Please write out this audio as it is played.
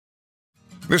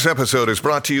This episode is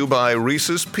brought to you by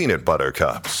Reese's Peanut Butter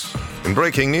Cups. In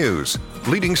breaking news,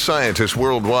 leading scientists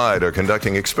worldwide are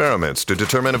conducting experiments to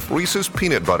determine if Reese's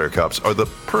Peanut Butter Cups are the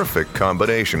perfect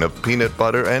combination of peanut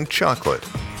butter and chocolate.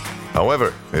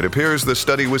 However, it appears the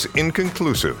study was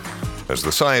inconclusive, as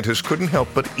the scientists couldn't help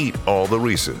but eat all the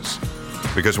Reese's.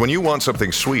 Because when you want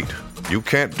something sweet, you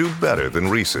can't do better than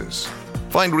Reese's.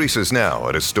 Find Reese's now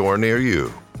at a store near you.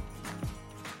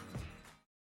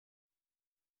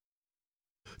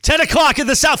 10 o'clock in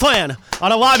the Southland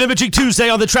on a live Imaging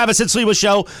Tuesday on the Travis and Sliwa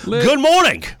Show. Good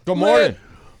morning. Good morning.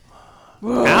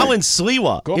 Alan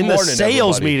Sliwa in the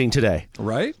sales meeting today.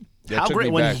 Right? How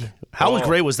great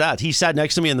was that? He sat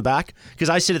next to me in the back because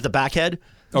I sit at the back head.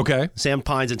 Okay. Sam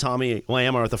Pines and Tommy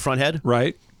Lamb are at the front head.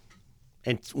 Right.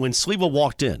 And when Sliwa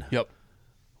walked in,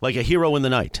 like a hero in the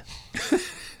night,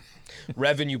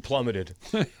 revenue plummeted.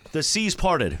 The seas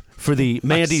parted for the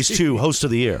Mandy's 2 Host of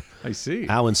the Year. I see.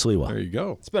 Alan Sliwa. There you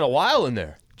go. It's been a while in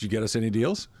there. Did you get us any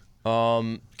deals?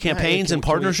 Campaigns and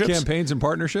partnerships? Campaigns and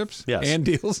partnerships? Yes. And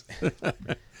deals?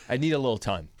 I need a little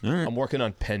time. Right. I'm working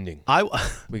on pending.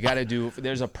 We got to do,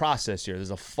 there's a process here.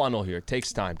 There's a funnel here. It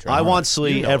takes time. Trevor. I want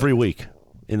Slee every week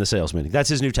in the sales meeting. That's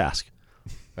his new task.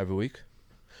 Every week?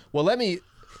 Well,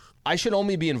 I should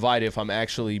only be invited if I'm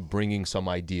actually bringing some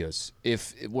ideas.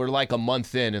 If we're like a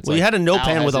month in, it's you had a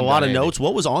notepad with a lot of notes.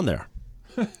 What was on there?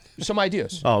 Some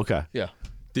ideas. Oh, okay. Yeah.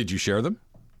 Did you share them?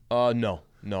 No.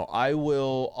 I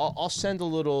will. I'll send a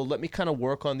little. Let me kind of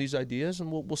work on these ideas,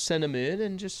 and we'll send them in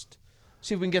and just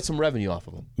see if we can get some revenue off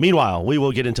of them. Meanwhile, we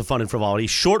will get into fun and frivolity.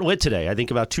 Short lit today. I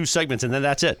think about 2 segments, and then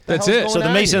that's it. That's it. So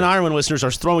the Mason and Ironman listeners are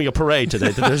throwing a parade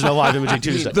today. That there's no live Imaging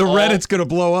Tuesday. The Reddit's going to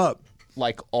blow up.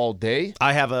 Like all day?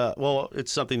 I have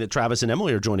it's something that Travis and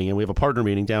Emily are joining in. We have a partner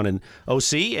meeting down in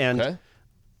OC, and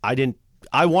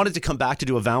I wanted to come back to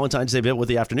do a Valentine's Day bit with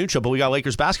the afternoon show, but we got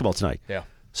Lakers basketball tonight. Yeah.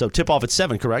 So tip-off at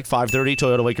 7, correct? 5:30,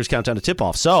 Toyota Lakers countdown to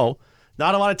tip-off. So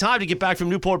not a lot of time to get back from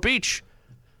Newport Beach.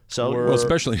 So well,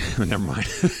 especially, never mind.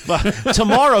 But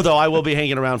tomorrow, though, I will be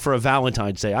hanging around for a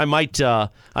Valentine's Day. I might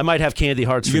have candy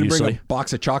hearts for you. You going to bring a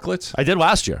box of chocolates? I did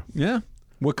last year. Yeah.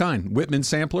 What kind? Whitman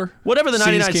sampler? Whatever the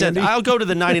 99 cent. I'll go to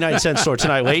the 99 cent store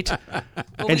tonight,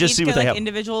 and just see what they have.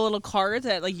 Individual little cards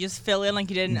that you just fill in like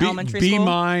you did in elementary school. Be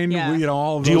mine,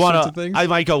 all of those sorts of things. I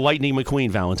might go Lightning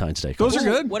McQueen Valentine's Day cards. Those are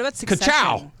good. What about Succession?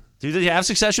 Ka-chow. Do they have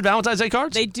Succession Valentine's Day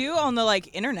cards? They do on the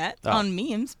internet, on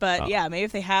memes, but maybe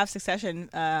if they have Succession.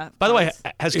 By the way,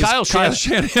 has Kyle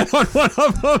Shanahan on one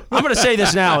of them? I'm going to say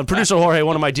this now, and producer Jorge,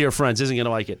 one of my dear friends, isn't going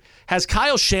to like it. Has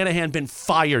Kyle Shanahan been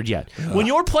fired yet? When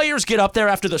your players get up there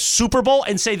after the Super Bowl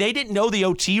and say they didn't know the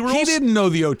OT rules? He didn't know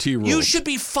the OT rules. You should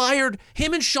be fired.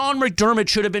 Him and Sean McDermott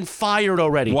should have been fired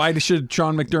already. Why should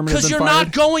Sean McDermott have been fired? Because you're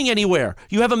not going anywhere.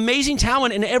 You have amazing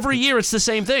talent, and every year it's the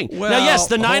same thing. Now, yes,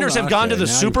 the Niners have gone to the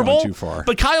Super Bowl,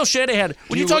 but Kyle Shanahan,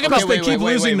 when you talk about they keep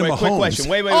losing to Mahomes. Quick question.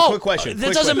 Quick question.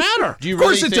 That doesn't matter. Of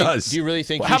course it does. Do you really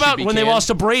think How about when they lost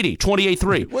to Brady,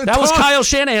 28-3? That was Kyle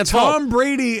Shanahan's fault. Tom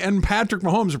Brady and Patrick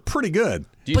Mahomes are pretty good.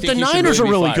 But the Niners are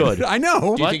really good. I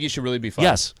know. Do you think he should really be fired?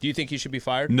 Yes. Do you think he should be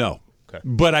fired? No. Okay.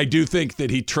 But I do think that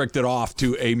he tricked it off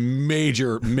to a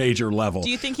major, major level. Do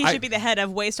you think he should be the head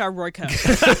of Waystar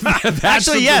Royco?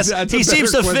 Actually, yes. He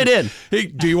seems to fit in. Hey,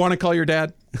 do you want to call your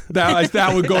dad?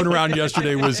 That one going around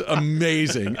yesterday was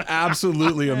amazing.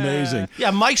 Absolutely amazing.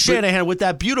 Yeah, Mike Shanahan with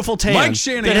that beautiful tan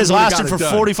that has lasted for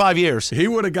 45 years. He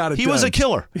would have got it done. He was a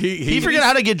killer. He forgot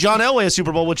how to get John Elway a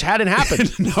Super Bowl, which hadn't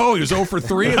happened. No, he was 0 for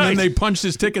 3, and then they punched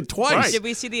his ticket twice. Right. Did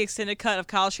we see the extended cut of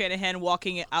Kyle Shanahan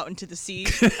walking out into the sea,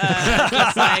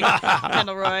 just like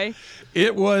Kendall Roy?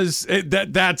 It was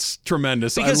that's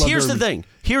tremendous. Because here's the thing.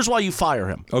 Here's why you fire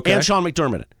him and Sean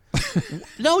McDermott.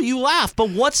 No, you laugh, but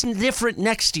what's different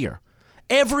next year?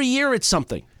 Every year it's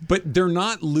something. But they're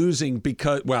not losing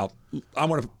because, I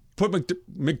want to put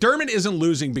McDermott isn't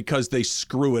losing because they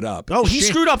screw it up. Oh, he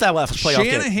screwed up that last playoff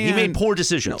game. He made poor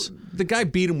decisions. The guy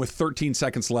beat him with 13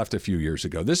 seconds left a few years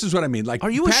ago. This is what I mean. Like, are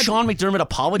you a Sean McDermott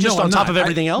apologist on top of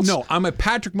everything else? No, I'm a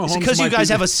Patrick Mahomes. Because you guys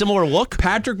have a similar look?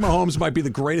 Patrick Mahomes might be the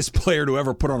greatest player to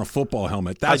ever put on a football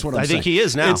helmet. That's what I'm saying. I think he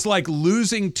is now. It's like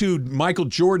losing to Michael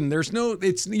Jordan.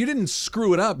 You didn't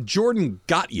screw it up. Jordan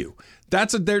got you.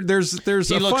 There's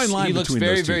a fine line between those two things. He looks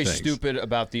very, very stupid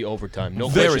about the overtime. No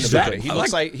question about it.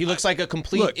 He looks like a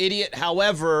complete idiot.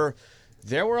 However,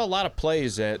 there were a lot of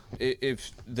plays that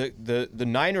if the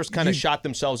Niners kind of shot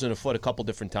themselves in the foot a couple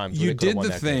different times. You did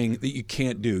the thing that you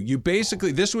can't do. You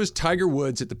basically, this was Tiger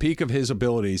Woods at the peak of his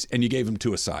abilities, and you gave him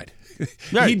to a side.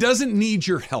 Right. He doesn't need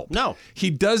your help. No.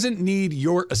 He doesn't need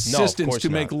your assistance to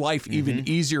make life even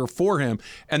easier for him.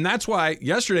 And that's why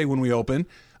yesterday when we opened,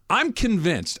 I'm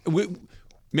convinced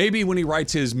Maybe when he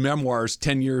writes his memoirs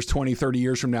 10 years, 20, 30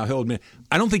 years from now, he'll admit,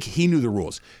 I don't think he knew the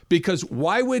rules. Because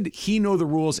why would he know the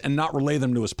rules and not relay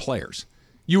them to his players?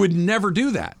 You would never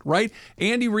do that, right?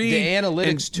 Andy Reid, the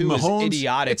analytics too Mahomes, is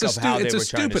idiotic of how they were trying to say it. It's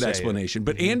a stupid explanation.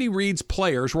 But Andy Reid's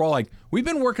players were all like, we've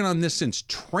been working on this since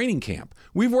training camp.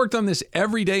 We've worked on this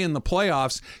every day in the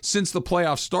playoffs since the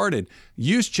playoffs started.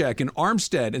 Juszczyk and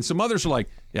Armstead and some others are like,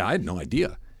 yeah, I had no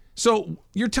idea. So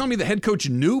you're telling me the head coach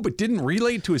knew but didn't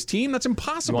relay it to his team? That's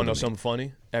impossible. You want to know something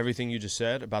funny? Everything you just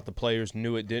said about the players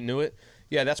knew it, didn't know it.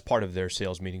 Yeah, that's part of their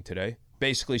sales meeting today.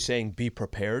 Basically saying, be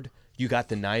prepared. You got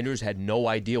the Niners, had no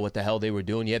idea what the hell they were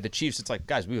doing. You had the Chiefs. It's like,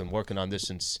 guys, we've been working on this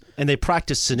since. And they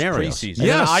practiced scenarios. Preseason. And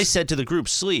then I said to the group,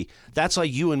 Slee, that's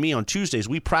like you and me on Tuesdays.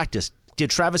 We practiced. Did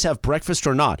Travis have breakfast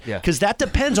or not? Yeah. Because that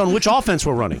depends on which offense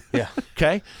we're running. Yeah.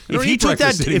 Okay. If he took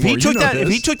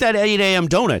that 8 a.m.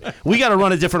 donut, we got to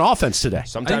run a different offense today.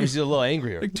 Sometimes he's a little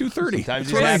angrier. Like 2:30. Sometimes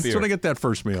he's happier. That's when I get that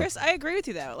first meal. Chris, I agree with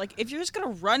you though. Like, if you're just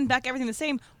gonna run back everything the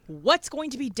same, what's going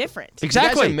to be different? Exactly.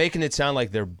 You guys are making it sound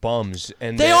like they're bums,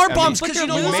 and they are bums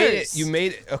because you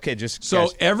made it. Okay, just so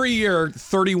guys, every year,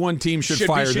 31 teams should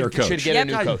fire their coach. Should get a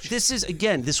new coach.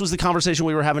 This was the conversation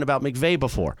we were having about McVay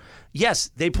before.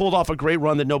 Yes, they pulled off a great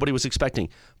run that nobody was expecting,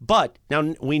 but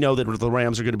now we know that the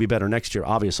Rams are going to be better next year.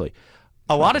 Obviously.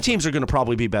 A lot of teams are going to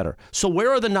probably be better. So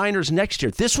where are the Niners next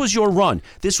year? This was your run.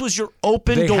 This was your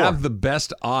open door. They have the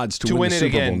best odds to win the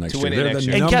Super Bowl next year. They're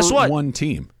the number one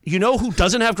team. You know who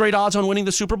doesn't have great odds on winning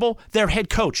the Super Bowl? Their head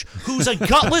coach, who's a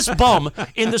gutless bum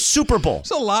in the Super Bowl.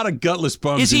 There's a lot of gutless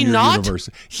bums in your universe.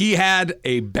 He had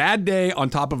a bad day on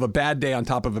top of a bad day on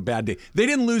top of a bad day. They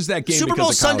didn't lose that game Super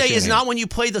Bowl Sunday is not when you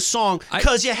play the song,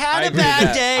 because you had a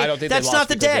bad day. That's not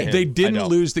the day. They didn't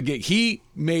lose the game. He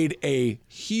made a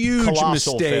huge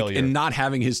mistake in not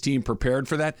having his team prepared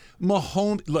for that.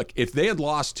 Mahomes, look, if they had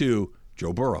lost to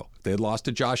Joe Burrow, if they had lost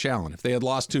to Josh Allen, if they had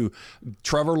lost to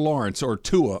Trevor Lawrence or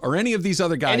Tua or any of these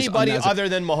other guys. Anybody other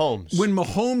than Mahomes. When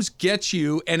Mahomes gets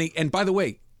you, and by the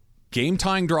way,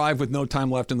 game-tying drive with no time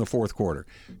left in the fourth quarter.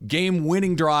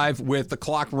 Game-winning drive with the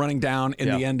clock running down in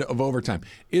the end of overtime.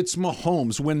 It's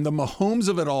Mahomes. When the Mahomes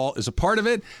of it all is a part of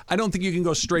it, I don't think you can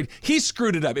go straight. He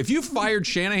screwed it up. If you fired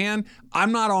Shanahan,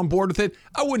 I'm not on board with it.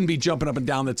 I wouldn't be jumping up and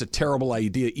down. That's a terrible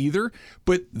idea either.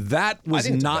 But that was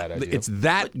not. It's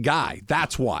that guy.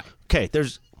 That's why. Okay,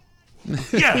 there's...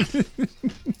 Yeah.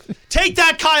 Take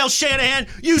that, Kyle Shanahan,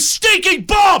 you stinking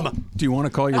bum! Do you want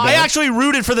to call your dad? I actually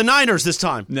rooted for the Niners this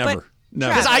time. Never.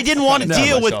 Because I didn't want to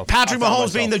deal with Patrick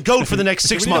Mahomes being the GOAT for the next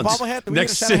 6 months.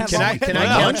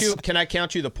 Can I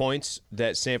count you the points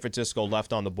that San Francisco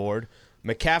left on the board?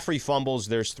 McCaffrey fumbles,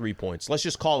 there's 3 points. Let's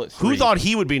just call it 3. Who thought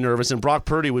he would be nervous and Brock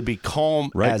Purdy would be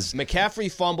calm as...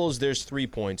 McCaffrey fumbles, there's 3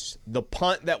 points. The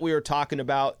punt that we were talking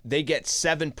about, they get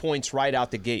 7 points right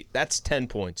out the gate. That's 10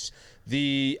 points.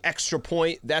 The extra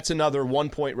point, that's another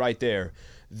 1 point right there.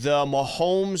 The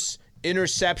Mahomes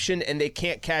interception, and they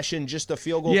can't cash in just a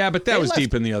field goal. Yeah, but that was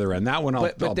deep in the other end. That one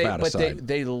I'll bat aside. But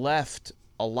they left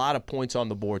a lot of points on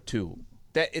the board, too.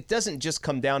 That it doesn't just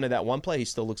come down to that one play. He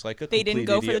still looks like a complete idiot. They didn't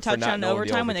go for the touchdown in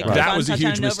overtime when they could have gone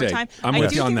touchdown in overtime. I do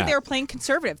think they were playing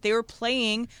conservative. They were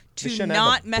playing to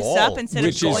not mess up instead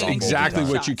of going. Which is exactly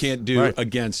what you can't do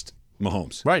against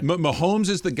Mahomes. Right. Mahomes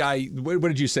is the guy. What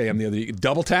did you say? The other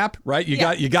double tap, right? You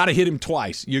got to hit him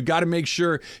twice. You got to make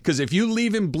sure, because if you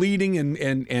leave him bleeding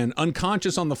and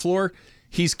unconscious on the floor,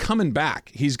 he's coming back.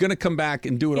 He's going to come back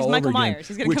and do it all over again,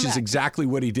 which is exactly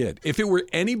what he did. If it were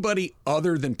anybody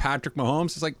other than Patrick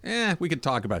Mahomes, it's like, we could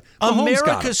talk about it.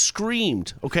 America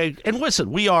screamed, okay? And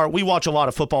listen, we watch a lot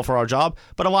of football for our job,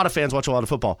 but a lot of fans watch a lot of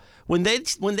football. When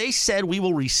they said we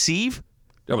will receive,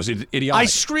 that was idiotic. I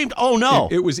screamed, oh no.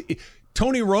 It was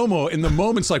Tony Romo in the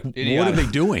moment's like, idiotic. What are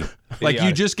they doing? Like,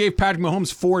 you just gave Patrick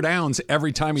Mahomes 4 downs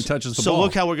every time he touches the ball. So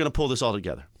look how we're going to pull this all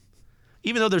together.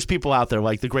 Even though there's people out there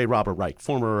like the great Robert Reich,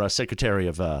 former secretary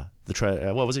of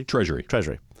what was he?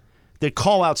 Treasury. They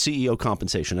call out CEO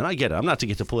compensation, and I get it. I'm not to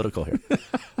get too political here.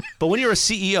 But when you're a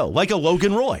CEO, like a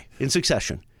Logan Roy in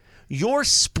Succession, your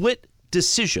split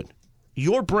decision,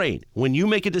 your brain, when you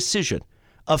make a decision,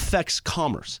 affects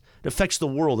commerce. It affects the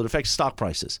world. It affects stock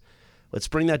prices. Let's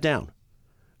bring that down.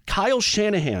 Kyle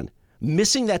Shanahan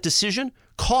missing that decision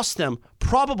cost them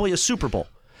probably a Super Bowl.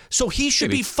 So he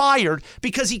should be fired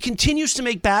because he continues to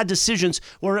make bad decisions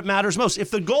where it matters most.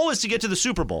 If the goal is to get to the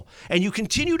Super Bowl and you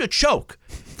continue to choke,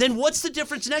 then what's the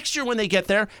difference next year when they get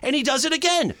there and he does it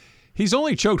again? He's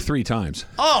only choked 3 times.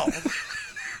 Oh.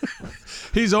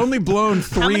 He's only blown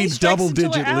 3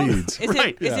 double-digit leads. Is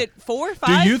it 4 or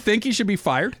 5? Do you think he should be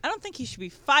fired? I don't think he should be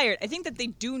fired. I think that they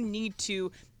do need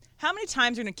to How many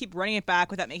times are going to keep running it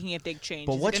back without making a big change?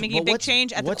 But Is it making a big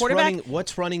change at the what's quarterback?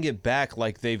 What's running it back?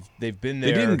 Like they've been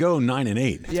there. They didn't go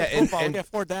 9-8. Yeah, Football, we get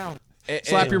 4 down.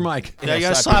 Slap your mic. Yeah, you got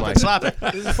to slap it. Slap it.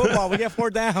 This is football. We get 4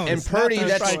 downs. And Purdy, Not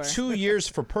that's third. 2 years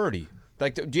for Purdy.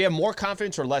 Like, do you have more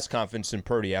confidence or less confidence in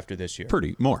Purdy after this year?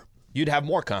 Purdy, more. You'd have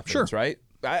more confidence, Sure. right?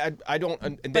 I don't.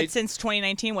 And But since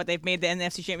 2019, they've made the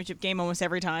NFC Championship game almost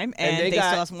every time, and they still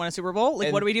got- hasn't won a Super Bowl.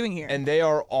 Like, what are we doing here? And they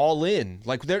are all in.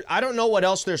 Like, I don't know what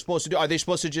else they're supposed to do. Are they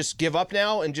supposed to just give up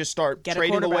now and just start Get a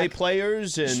trading away quarterback.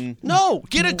 players? And No,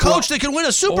 get a coach that can win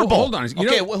a Super Bowl. Hold on. You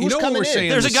Okay, know, well, you who's know what coming we're in? saying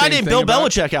There's a the guy same named thing Bill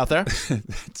about? Belichick out there.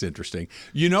 That's interesting.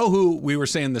 You know who we were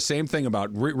saying the same thing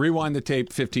about? Rewind the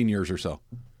tape 15 years or so.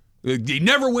 He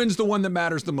never wins the one that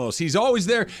matters the most. He's always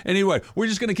there. Anyway, we're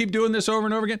just going to keep doing this over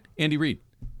and over again. Andy Reid.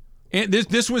 And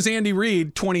this was Andy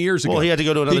Reid 20 years ago. Well, he had to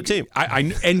go to another team.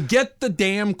 And get the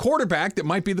damn quarterback that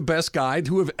might be the best guy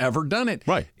to have ever done it.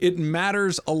 Right. It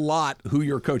matters a lot who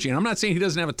you're coaching. And I'm not saying he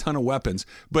doesn't have a ton of weapons,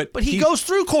 but But he goes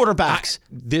through quarterbacks.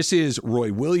 this is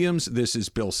Roy Williams. This is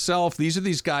Bill Self. These are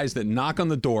these guys that knock on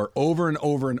the door over and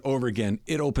over and over again.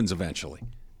 It opens eventually.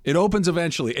 It opens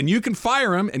eventually. And you can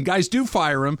fire him, and guys do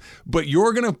fire him, but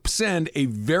you're going to send a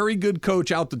very good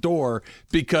coach out the door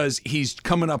because he's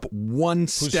coming up one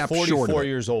who's step 44 short of it.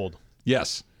 years old.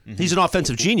 Yes. He's an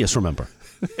offensive genius, remember?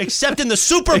 Except in the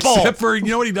Super Bowl. Except for, you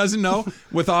know what he doesn't know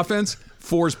with offense?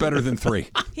 4's better than 3.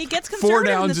 He gets 4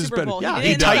 conservative in downs the is Super better. Bowl. Yeah, he he did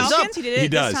it in the tightens up. Falcons. He did it He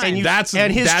this does. time. And that's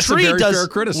his a tree very does. fair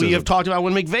criticism. We have talked about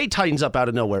when McVay tightens up out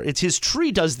of nowhere. It's his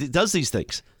tree does these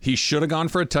things. He should have gone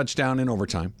for a touchdown in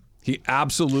overtime. He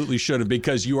absolutely should have,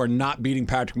 because you are not beating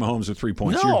Patrick Mahomes with 3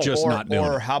 points. No, You're just or, not doing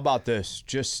or it. how about this?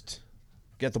 Just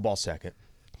get the ball second.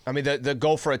 I mean, the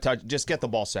go for a touch. Just get the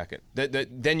ball second.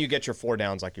 Then you get your 4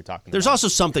 downs like you're talking There's about. also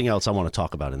something else I want to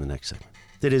talk about in the next segment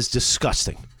that is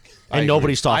disgusting, I and agree.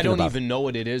 nobody's talking I don't about. even know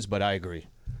what it is, but I agree.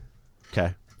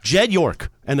 Okay, Jed York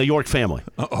and the York family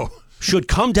Uh-oh. should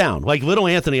come down like little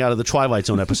Anthony out of the Twilight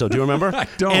Zone episode. Do you remember? I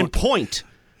don't. And point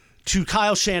to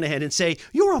Kyle Shanahan and say,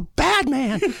 "You're a bad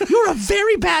man. You're a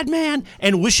very bad man,"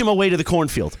 and wish him away to the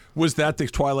cornfield. Was that the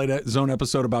Twilight Zone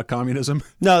episode about communism?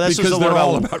 No, that's because just the they're one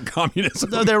all about- about communism.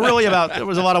 No, they're really about. There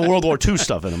was a lot of World War II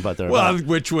stuff in them, but they're Well, about,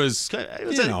 which was,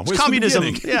 it's you know, it's was the communism.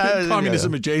 beginning. Yeah,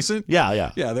 communism yeah. adjacent.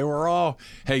 Yeah. Yeah, they were all,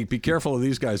 hey, be careful of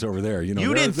these guys over there. You know, You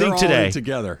they're- didn't they're think all today in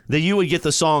together. that you would get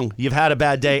the song "You've Had a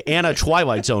Bad Day" and a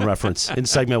Twilight Zone reference in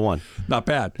segment 1. Not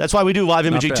bad. That's why we do Live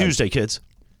Imaging bad. Tuesday, kids.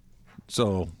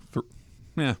 So,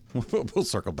 yeah, we'll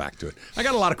circle back to it. I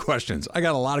got a lot of questions.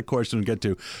 To get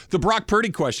to. The Brock Purdy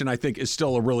question, I think, is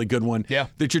still a really good one. Yeah.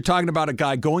 That you're talking about a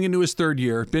guy going into his 3rd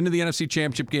year, been to the NFC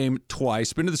Championship game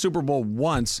twice, been to the Super Bowl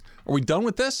once. Are we done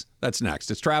with this? That's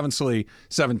next. It's Travis Lee,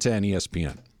 710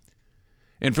 ESPN.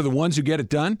 And for the ones who get it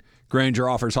done, Grainger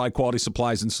offers high-quality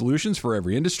supplies and solutions for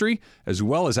every industry, as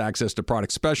well as access to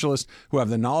product specialists who have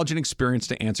the knowledge and experience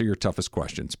to answer your toughest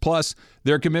questions. Plus,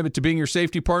 their commitment to being your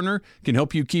safety partner can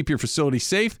help you keep your facility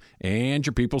safe and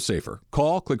your people safer.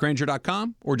 Call,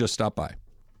 clickgrainger.com, or just stop by.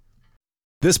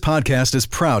 This podcast is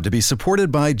proud to be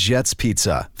supported by Jets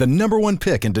Pizza, the #1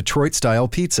 pick in Detroit-style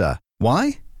pizza.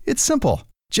 Why? It's simple.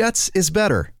 Jets is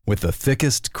better. With the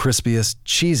thickest, crispiest,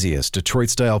 cheesiest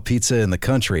Detroit-style pizza in the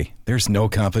country, there's no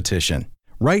competition.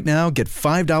 Right now, get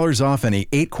 $5 off any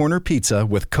 8-corner pizza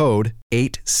with code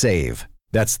 8SAVE.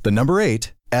 That's the number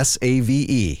 8,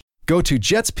 S-A-V-E. Go to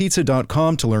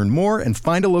jetspizza.com to learn more and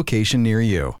find a location near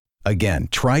you. Again,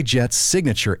 try Jet's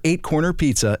signature 8-corner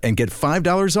pizza and get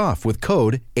 $5 off with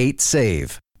code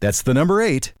 8SAVE. That's the number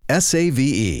 8,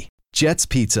 S-A-V-E. Jet's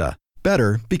Pizza.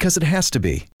 Better because it has to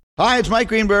be. Hi, it's Mike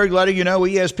Greenberg letting you know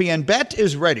ESPN Bet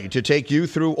is ready to take you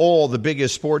through all the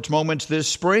biggest sports moments this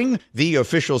spring. The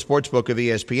official sportsbook of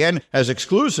ESPN has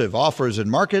exclusive offers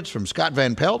and markets from Scott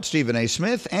Van Pelt, Stephen A.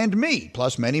 Smith, and me,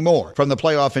 plus many more. From the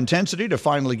playoff intensity to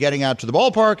finally getting out to the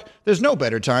ballpark, there's no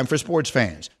better time for sports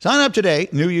fans. Sign up today.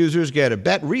 New users get a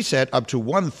bet reset up to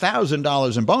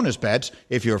 $1,000 in bonus bets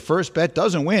if your first bet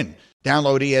doesn't win.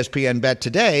 Download ESPN Bet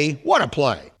today. What a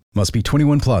play. Must be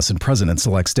 21 plus and present in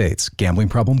select states. Gambling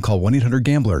problem? Call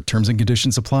 1-800-GAMBLER. Terms and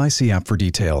conditions apply. See app for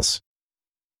details.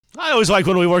 I always like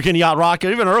when we work in Yacht Rock,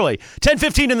 even early.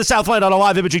 10:15 in the Southland on a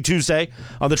Live Imaging Tuesday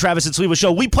on the Travis and Sliwa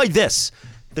Show. We played this,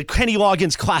 the Kenny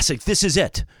Loggins classic. This is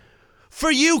it. For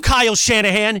you, Kyle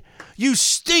Shanahan, you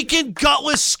stinking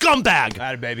gutless scumbag.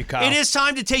 Atta baby, Kyle. It is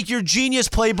time to take your genius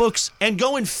playbooks and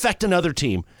go infect another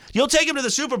team. You'll take them to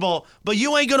the Super Bowl, but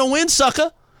you ain't going to win,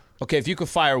 sucker. Okay, if you could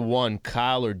fire one,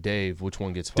 Kyle or Dave, which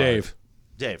one gets fired? Dave.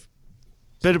 Dave.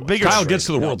 Bigger Kyle string. gets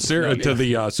to the World Series, to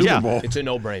the Super Yeah. Bowl. It's a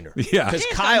no-brainer. Yeah. Because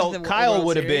He's gone to the Kyle World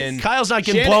would have Series. been. Kyle's not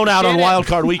getting blown out on Wild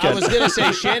Card Weekend. I was going to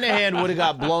say Shanahan would have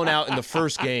got blown out in the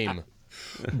first game.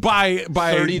 By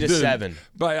 30-7.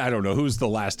 By I don't know who's the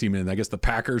last team in. I guess the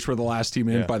Packers were the last team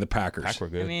in by the Packers. Pack were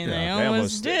good. I mean, Yeah. they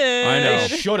almost did. I know.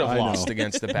 They should have I know. lost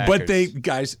against the Packers. But they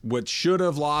guys, what should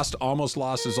have lost, almost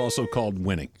lost, is also called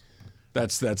winning.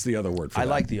 That's the other word for I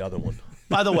that. like the other one.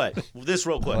 By the way, this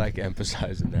real I quick. like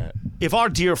emphasizing that. If our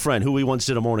dear friend, who we once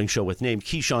did a morning show with, named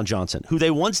Keyshawn Johnson, who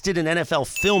they once did an NFL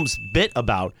Films bit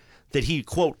about, that he,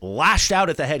 quote, lashed out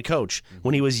at the head coach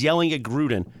when he was yelling at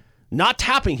Gruden, not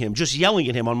tapping him, just yelling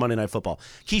at him on Monday Night Football.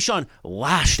 Keyshawn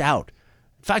lashed out.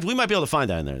 In fact, we might be able to find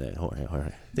that in there. All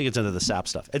right. I think it's under the SAP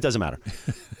stuff. It doesn't matter.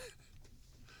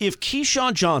 If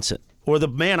Keyshawn Johnson, or the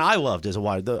man I loved as a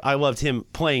wide, I loved him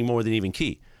playing more than even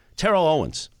Key, Terrell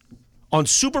Owens, on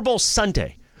Super Bowl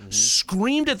Sunday,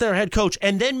 screamed at their head coach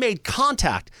and then made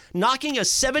contact, knocking a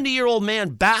 70-year-old man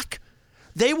back,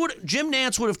 Jim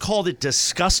Nantz would have called it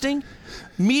disgusting.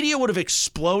 Media would have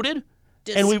exploded.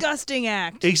 Disgusting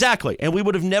act. Exactly. And we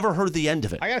would have never heard the end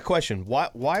of it. I got a question.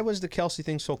 Why was the Kelsey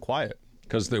thing so quiet?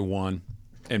 Because they won,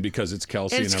 and because it's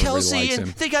Kelsey And and, it's everybody Kelsey, likes and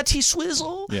him. they got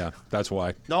T-Swizzle. Yeah, that's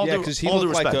why. Yeah, because he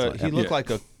looked like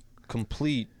a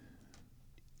complete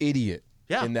idiot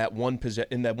Yeah. in that one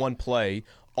play.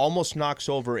 Almost knocks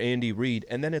over Andy Reid,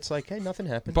 and then it's like, hey, nothing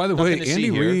happened. By the way, Nothing to see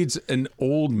Andy here. Reid's an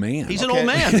old man. He's an old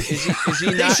man. Is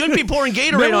he They not? should be pouring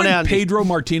Gatorade Remember on when Andy. Pedro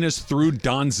Martinez threw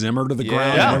Don Zimmer to the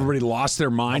ground Yeah. and everybody lost their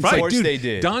minds? Right. Like, Of course dude, they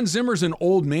did. Don Zimmer's an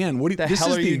old man. The this hell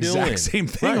is are the you exact doing? same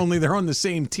thing, Right. only they're on the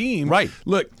same team. Right.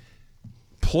 Look,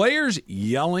 players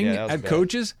yelling Yeah, that was at bad.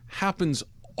 coaches happens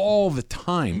all the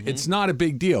time. Mm-hmm. It's not a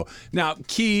big deal. Now,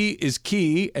 Key is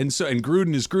Key, and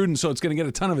Gruden is Gruden, so it's going to get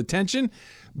a ton of attention.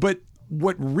 But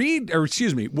what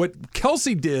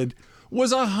Kelsey did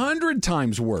was 100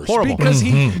 times worse. Horrible. Because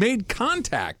he made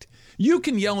contact. You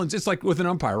can yell, and it's like with an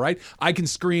umpire, right? I can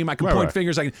scream, I can point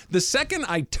fingers. The second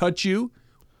I touch you,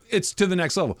 it's to the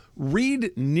next level.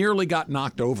 Reed nearly got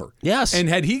knocked over. Yes. And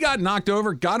had he got knocked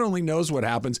over, God only knows what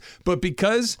happens. But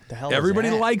because hell is everybody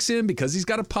that? likes him, because he's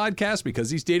got a podcast, because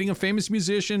he's dating a famous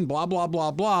musician, blah, blah,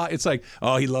 blah, blah, it's like,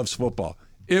 oh, he loves football.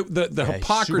 The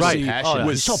hypocrisy passionate.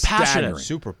 was He's so passionate. staggering.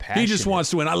 Super He just passionate. wants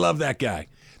to win. I love that guy.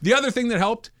 The other thing that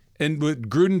helped, and what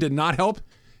Gruden did not help,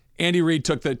 Andy Reid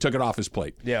took it off his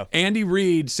plate. Yeah. Andy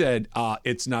Reid said,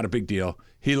 it's not a big deal.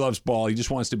 He loves ball. He just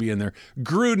wants to be in there.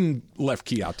 Gruden left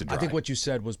Key out to dry. I think what you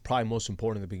said was probably most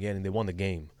important in the beginning. They won the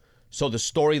game. So the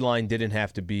storyline didn't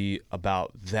have to be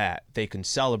about that. They can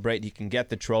celebrate. He can get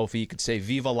the trophy. He could say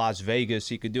Viva Las Vegas.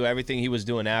 He could do everything he was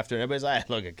doing after. And everybody's like,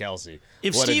 look at Kelsey.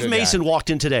 If What a Steve good Mason guy. walked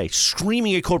in today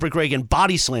screaming at Corporate Greg and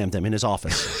body slammed him in his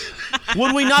office,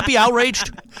 would we not be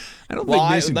outraged? I don't Well,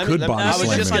 think Mason could body I was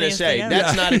slam just him. going to say,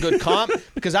 that's not a good comp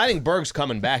because I think Berg's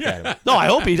coming back at him. No, I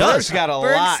hope he Berg's does. got a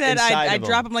Berg lot said inside I'd of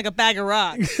drop him like a bag of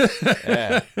rocks.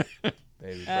 Yeah.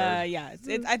 Baby Berg. Yeah,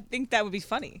 I think that would be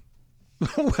funny.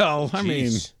 Well, I mean,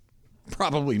 Jeez.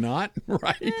 probably not,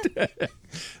 right?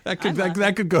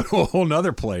 that could go to a whole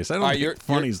nother place. I don't you're- think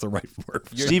funny is the right word.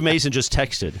 Steve Mason just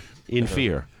texted in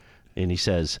fear, and he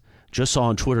says, just saw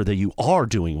on Twitter that you are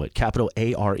doing what? Capital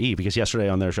A-R-E, because yesterday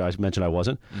on their show I mentioned I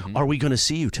wasn't. Are we going to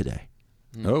see you today?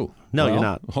 Oh. No, well, you're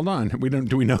not. Hold on.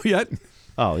 Do we know yet?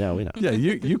 Oh, yeah, we know. Yeah,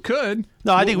 you could.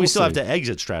 No, I think we We'll still have see. to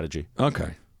exit strategy.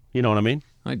 Okay. You know what I mean?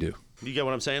 I do. You get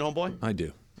what I'm saying, homeboy? I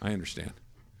do. I understand.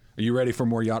 Are you ready for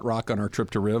more Yacht Rock on our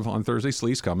trip to Riv on Thursday?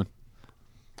 Slee's coming.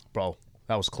 Bro,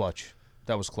 that was clutch.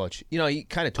 That was clutch. You know, he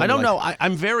kind of told I me don't know. like,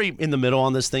 I'm very in the middle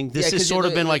on this thing. This Yeah, has 'cause sort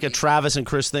of you- been like a Travis and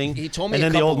Chris thing. He told me and a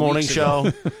then the couple old morning weeks show.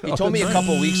 ago. He told me a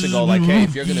couple weeks ago, like, hey,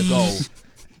 if you're going to go,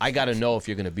 I got to know if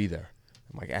you're going to be there.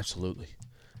 I'm like, absolutely.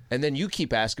 And then you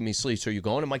keep asking me, Sleece, are you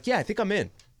going? I'm like, yeah, I think I'm in.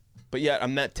 But yet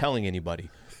I'm not telling anybody.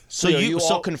 So are you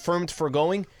all confirmed for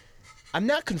going? I'm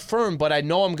not confirmed, but I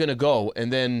know I'm going to go.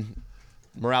 And then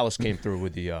Morales came through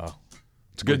with the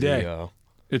It's a good day.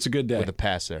 It's a good day. with the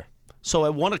pass there. So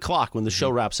at 1 o'clock when the show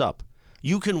wraps up,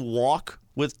 you can walk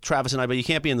with Travis and I, but you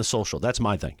can't be in the social. That's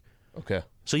my thing. Okay.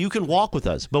 So you can walk with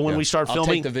us, but when Yeah. we start I'll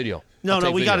filming, take the video. No, I'll no,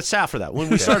 take we video. got it staffed for that. When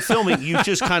we start filming, you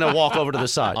just kind of walk over to the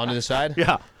side. Onto the side?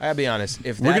 Yeah. I gotta be honest.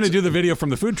 If We're going to that's- do the video from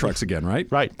the food trucks again, right?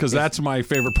 Right. Because that's my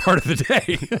favorite part of the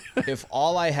day. if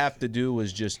all I have to do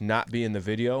is just not be in the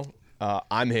video,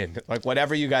 I'm in. Like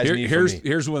whatever you guys need from me.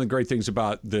 Here's one of the great things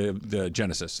about the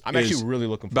Genesis. I'm is actually really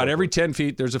looking About forward every to it. 10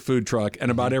 feet, there's a food truck, and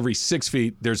about every 6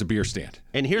 feet, there's a beer stand.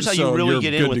 And here's how So you really you're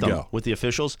get in good with to them, go. with the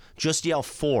officials. Just yell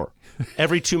 4.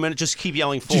 Every 2 minutes, just keep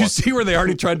yelling 4. Do you see where they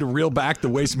already tried to reel back the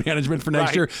waste management for next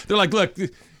Right. year? They're like, look,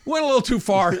 Went a little too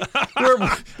far.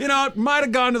 It might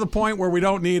have gone to the point where we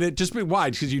don't need it. Just why?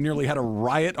 Because you nearly had a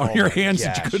riot on your hands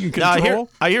that you couldn't control.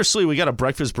 I hear, Slee, we got a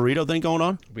breakfast burrito thing going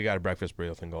on. We got a breakfast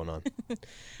burrito thing going on.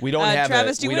 We don't have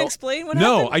Travis, do you want to explain what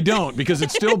happened? happened? No, I don't, because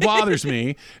it still bothers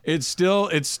me. It still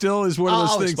is one of those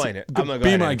I'll things. Explain it. I'm gonna go be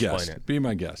ahead my and guest. explain it. Be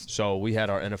my guest. So we had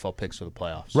our NFL picks for the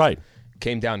playoffs. Right.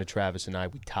 Came down to Travis and I.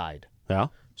 We tied. Yeah.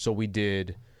 So we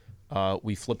did.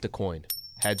 We flipped a coin,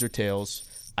 heads or tails.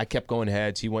 I kept going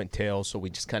heads. He went tails. So we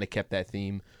just kind of kept that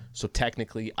theme. So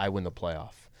technically, I win the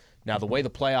playoff. Now, the way the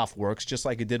playoff works, just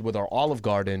like it did with our Olive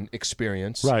Garden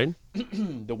experience, right?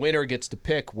 The winner gets to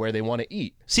pick where they want to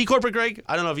eat. See, Corporate Greg?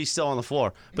 I don't know if he's still on the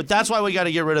floor, but that's why we got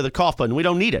to get rid of the cough button. We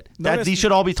don't need it. These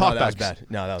should all be talkbacks. That was bad.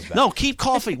 No, that was bad. No, keep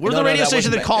coughing. We're the radio station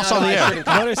that coughs on the air.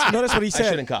 Notice what he said. I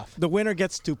shouldn't cough. The winner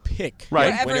gets to pick.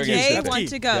 Right. Wherever they want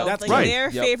to go. That's like right. their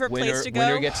favorite place to go.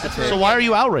 Winner gets to pick. So why are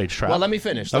you outraged, Trav? Well, let me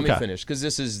finish. Let me finish, because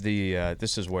this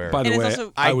is where. By the And it's way,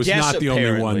 also- I was guess not the only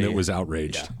one apparently- that was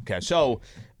outraged. Yeah. Okay, so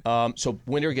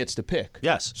winner gets to pick.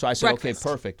 Yes. So I said, Breakfast.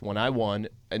 okay, perfect. When I won,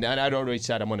 and I'd already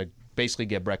said I'm going to basically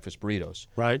get breakfast burritos.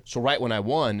 Right. So right when I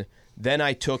won, then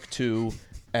I took to,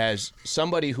 as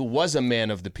somebody who was a man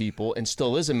of the people and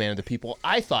still is a man of the people,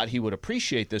 I thought he would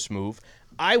appreciate this move.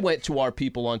 I went to our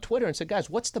people on Twitter and said, guys,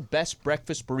 what's the best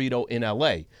breakfast burrito in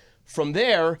LA? From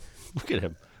there, Look at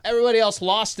him. everybody else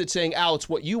lost it saying, Al, it's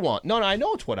what you want. No, I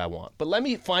know it's what I want. But let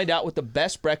me find out what the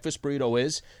best breakfast burrito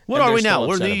is. What and are we they're now? still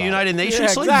We're upset the about it. United Yeah,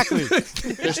 Nations? Slee?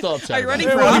 exactly. They're still upset Are you about ready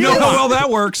it. for Well, you know obvious? how well that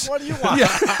works. What do you want?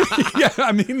 Yeah,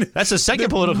 I mean, That's the second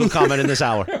political comment in this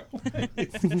hour.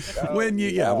 when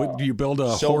you build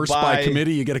a So horse by by-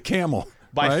 committee, you get a camel.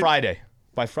 By right? Friday.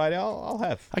 By Friday, I'll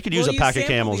have. I could use Will a pack you of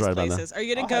sample camels these right about now. places? Are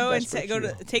you gonna I'll go have and best go to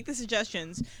burrito. take the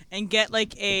suggestions and get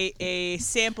like a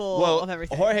sample Well, of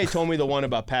everything? Jorge told me the one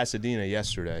about Pasadena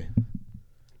yesterday.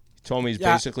 He told me it's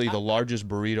basically the largest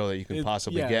burrito that you can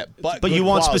possibly get. But But you good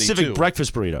want quality, specific too.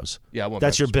 breakfast burritos. Yeah, I want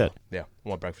That's your breakfast bit. burrito. Yeah, I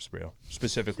want breakfast burrito.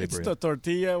 Specifically It's burrito. the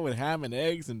tortilla with ham and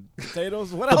eggs and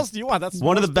potatoes. What else do you want? That's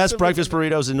One of more the best specific breakfast than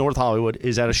burritos in North Hollywood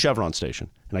is at a Chevron station,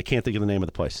 and I can't think of the name of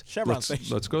the place. Chevron station.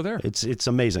 Let's go there. It's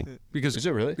amazing. Because Is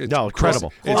it really? it's No,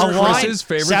 incredible. It's A line, Chris's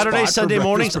favorite Saturday, spot for Sunday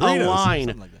mornings, breakfast a burritos. line.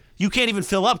 Something like that. You can't even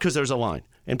fill up because there's a line,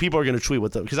 and people are going to tweet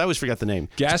with them because I always forget the name.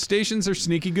 Gas stations are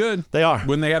sneaky good. They are.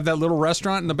 When they have that little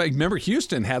restaurant in the back. Remember,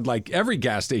 Houston had like every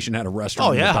gas station had a restaurant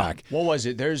Oh, in yeah. the back. What was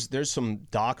it? There's some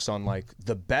docs on like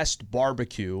the best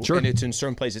barbecue, Sure. and it's in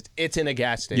certain places. It's in a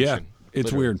gas station. Yeah, it's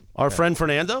Literally. weird. Our friend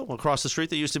Fernando across the street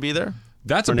that used to be there.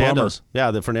 That's a bummer. Fernando's. Yeah,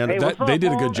 the Fernando. They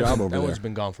did a good job over That there. one's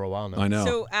been gone for a while now. I know.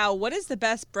 So, Al, what is the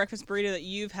best breakfast burrito that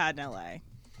you've had in LA?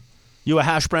 You a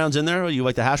hash browns in there? You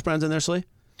like the hash browns in there, Slee?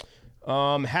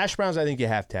 Hash browns, I think you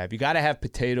have to have. You got to have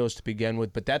potatoes to begin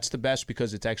with, but that's the best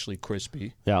because it's actually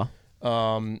crispy. Yeah.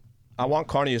 I want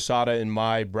carne asada in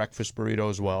my breakfast burrito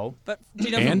as well. But do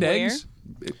you know And from eggs.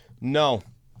 No,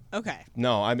 where? Okay.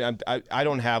 I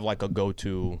don't have like a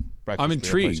go-to breakfast. I'm burrito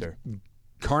intrigued. place here.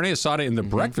 Carne asada in the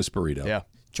breakfast burrito. Yeah.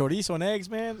 Chorizo and eggs,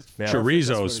 man. Yeah.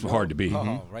 Chorizo's That's hard to beat.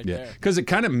 Oh, right Yeah, there. because it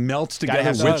kind of melts together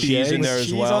have with some the cheese eggs. in there as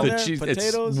Cheese well. on The there, cheese,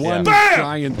 potatoes. it's one Yeah.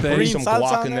 giant thing. Green Some salsa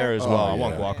guac on in there. there as well. I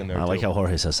want guac in there. I like too. how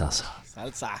Jorge says salsa.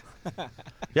 Salsa.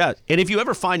 Yeah, and if you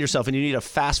ever find yourself and you need a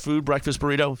fast food breakfast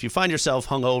burrito, if you find yourself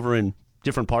hungover in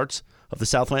different parts of the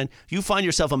Southland, you find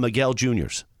yourself a Miguel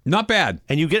Jr.'s. Not bad.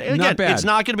 And you get, again, Not bad. it's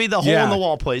not going to be the Yeah.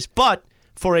 hole-in-the-wall place, but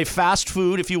for a fast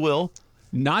food, if you will,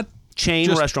 Not chain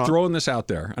just restaurant. throwing this out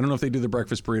there. I don't know if they do the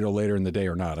breakfast burrito later in the day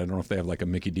or not. I don't know if they have like a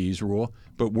Mickey D's rule,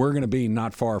 but we're going to be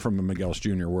not far from a Miguel's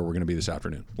Jr. where we're going to be this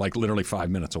afternoon, like literally 5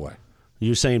 minutes away.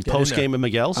 You're saying post-game at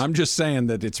Miguel's? I'm just saying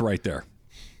that it's right there,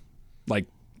 like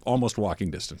almost walking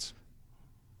distance.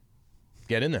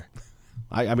 Get in there.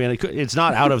 I mean, it's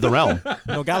not out of the realm.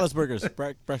 Nogales Burgers.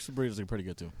 Breakfast burritos are pretty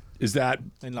good too. Is that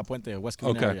In La Puente, West Covina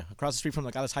Okay. area, across the street from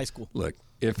Nogales High School. look?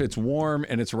 If it's warm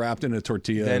and it's wrapped in a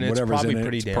tortilla Then and it's whatever's probably in it,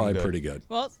 pretty it's damn probably good. pretty good.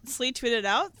 Well, Slee tweeted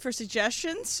out for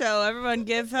suggestions, so everyone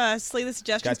give Slee the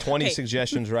suggestions. Got 20 Hey,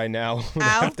 suggestions right now.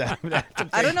 Al,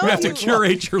 I don't know. You have if to you-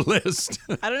 curate your list.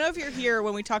 I don't know if you're here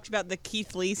when we talked about the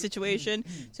Keith Lee situation.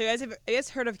 So you guys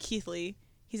heard of Keith Lee?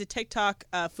 He's a TikTok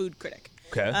food critic.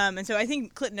 Okay. And so I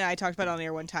think Clinton and I talked about it on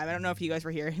air one time. I don't know if you guys were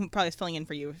here. He probably was filling in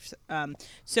for you.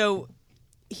 So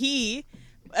he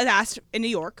asked in New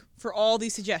York for all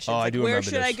these suggestions. Oh, I like, do where remember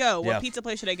should I this. go? Yeah. What pizza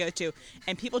place should I go to?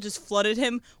 And people just flooded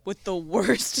him with the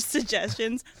worst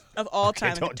suggestions of all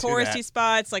time. don't Like do touristy that.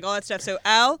 spots, like all that stuff. So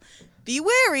Al, be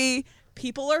wary.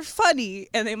 People are funny,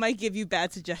 and they might give you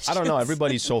bad suggestions. I don't know.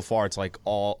 Everybody so far, it's like a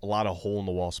lot of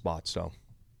hole-in-the-wall spots. So,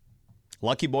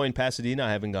 Lucky Boy in Pasadena,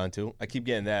 I haven't gone to. I keep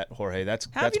getting that, Jorge. That's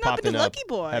How have that's you not popping been to up. Lucky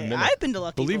Boy? Haven't been there. I've been to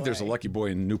Lucky Boy. I believe there's a Lucky Boy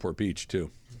in Newport Beach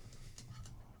too.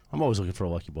 I'm always looking for a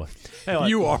lucky boy. Hey,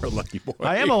 You are a lucky boy.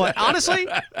 I am honestly.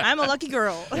 I'm a lucky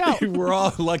girl. We're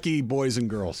all lucky boys and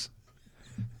girls.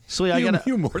 Sweet,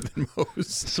 you more than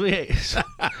most. Sweet.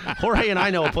 Jorge and I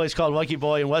know a place called Lucky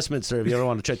Boy in Westminster. If you ever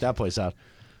want to check that place out.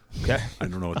 Okay. I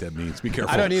don't know what that means. Be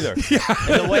careful. I don't either. And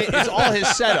the way it's all his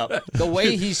setup. The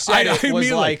way he said it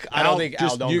was like, I don't think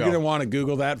Al, don't You're go. going to want to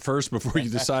Google that first before you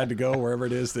decide to go wherever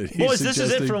it is that he's Boys, this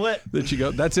is it for Lit. That you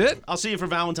go. That's it? I'll see you for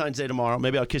Valentine's Day tomorrow.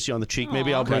 Maybe I'll kiss you on the cheek.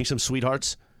 Maybe I'll bring some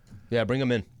sweethearts. Yeah, bring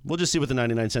him in. We'll just see what the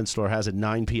 99-cent store has at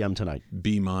 9 p.m. tonight.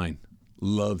 Be mine.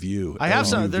 Love you. I have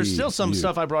some. There's still some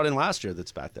stuff I brought in last year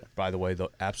that's back there. By the way, the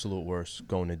absolute worst,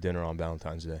 going to dinner on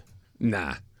Valentine's Day.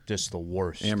 Nah. Just the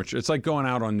worst. Amateur. It's like going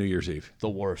out on New Year's Eve. The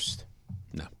worst.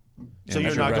 No. So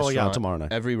you're not going out tomorrow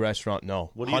night? Every restaurant, no.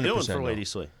 What are you doing for no. Lady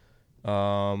Slee?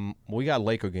 We got a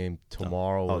Laker game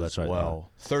tomorrow that's as right.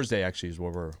 well. Thursday, actually, is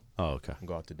where we're okay.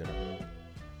 go out to dinner.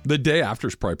 The day after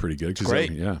is probably pretty good.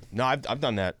 Great. Yeah. No, I've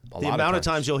done that a lot The amount of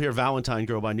times you'll hear Valentine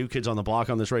Girl by New Kids on the Block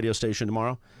on this radio station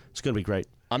tomorrow, it's going to be great.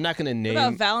 I'm not going to name... What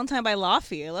about Valentine by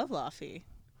Laffy? I love Laffy.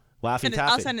 Laffy Taffy.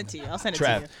 I'll send it to you.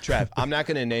 Trav, I'm not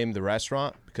going to name the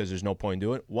restaurant because there's no point in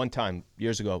doing it. One time,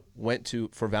 years ago, went to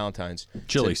for Valentine's.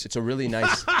 Chili's. It's a really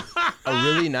nice,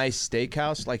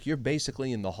 steakhouse. Like you're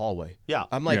basically in the hallway. Yeah.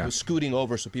 I'm like scooting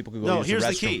over so people could go. No, use here's the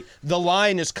the restroom. key. The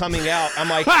line is coming out. I'm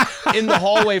like in the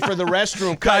hallway for the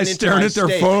restroom. Guys cutting into staring my at their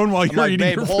steak. phone while I'm you're like, eating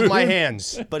babe, your hold food. my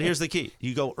hands. But here's the key.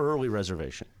 You go early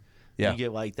reservation. Yeah. You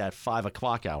get like that 5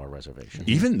 o'clock hour reservation.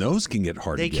 Even those can get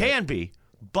hard They to get. can be,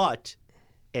 but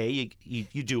you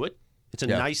do it. It's a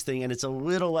nice thing, and it's a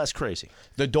little less crazy.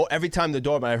 The door every time the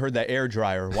doorbell, I heard that air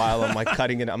dryer while I'm like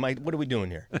cutting it. I'm like, what are we doing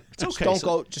here? It's okay.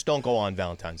 Just don't go on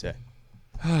Valentine's Day.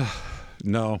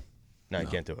 No. No, you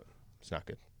can't do it. It's not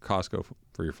good. Costco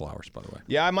for your flowers, by the way.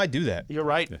 Yeah, I might do that. You're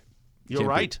right. You're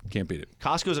right. Can't beat it.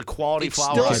 Costco's a quality It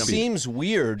flower still item. seems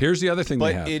weird. Here's the other thing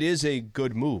they but have. it is a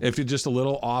good move. If you're just a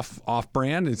little off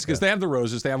brand, it's because they have the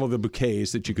roses, they have all the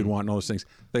bouquets that you could want and all those things.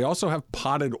 They also have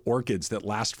potted orchids that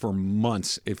last for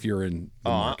months if you're in the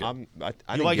market. I You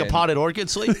think like a potted orchid,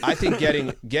 Slee? I think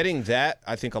getting that,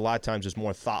 I think a lot of times is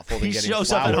more thoughtful than He getting shows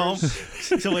flowers. up at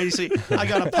home. So wait, you see, I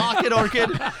got a pocket orchid.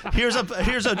 Here's a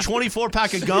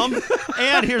 24-pack of gum,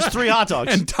 and here's 3 hot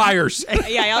dogs. And tires.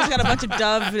 Yeah, I also got a bunch of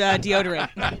Dove deodorant.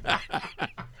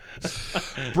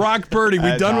 Brock Purdy, we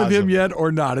That's done with him awesome. yet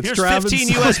or not? It's Here's Travis 15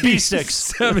 Slee, USB sticks.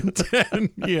 710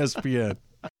 ESPN.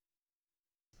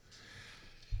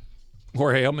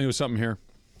 Jorge, help me with something here.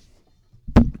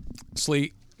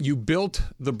 Slee, you built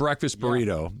the breakfast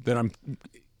burrito that I'm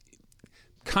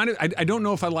kind of, I don't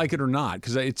know if I like it or not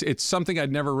because it's something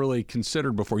I'd never really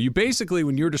considered before. You basically,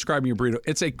 when you're describing your burrito,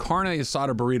 it's a carne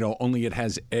asada burrito, only it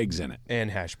has eggs in it. And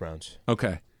hash browns.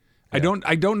 Okay. I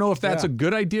don't know if that's a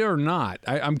good idea or not.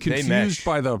 I'm confused mesh.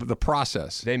 by the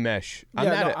process. They mesh.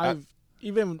 I've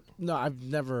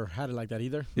never had it like that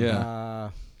either. Yeah.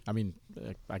 I mean,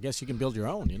 I guess you can build your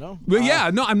own, you know? Well,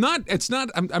 I'm not. It's not.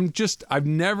 I've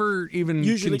never even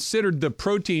considered the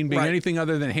protein being anything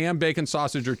other than ham, bacon,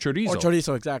 sausage, or chorizo. Or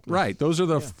chorizo, exactly. Right. Those are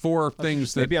the 4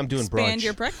 things that. Maybe I'm doing Expand brunch.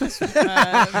 your breakfast.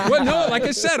 Well, no, like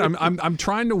I said, I'm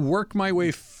trying to work my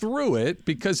way through it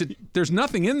because there's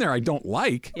nothing in there I don't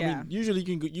like. Yeah. I mean, usually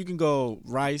you can go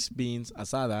rice, beans,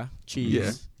 asada,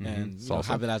 cheese, and Salsa.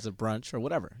 have it as a brunch or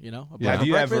whatever, you know? Yeah. But Have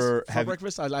you breakfast, ever- for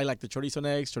breakfast, I like the chorizo and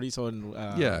eggs, chorizo and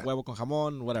huevo con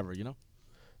jamón, whatever, you know?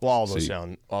 Well, all those See.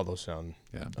 sound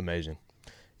Yeah. amazing.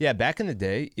 Yeah, back in the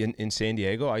day in San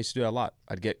Diego, I used to do that a lot.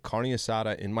 I'd get carne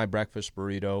asada in my breakfast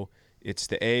burrito. It's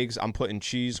the eggs. I'm putting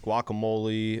cheese,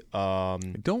 guacamole, I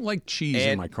don't like cheese in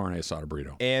And- my carne asada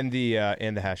burrito. and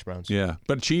the hash browns. Yeah,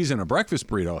 but cheese in a breakfast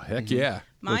burrito, heck yeah.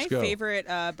 My Let's go. favorite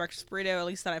breakfast burrito, at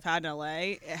least that I've had in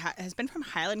LA, has been from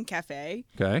Highland Cafe.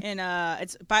 Okay. And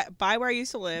it's by where I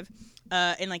used to live,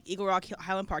 in like Eagle Rock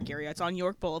Highland Park area. It's on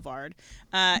York Boulevard.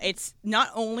 It's not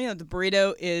only that the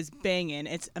burrito is banging,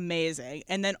 it's amazing,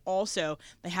 and then also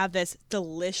they have this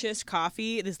delicious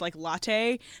coffee, this like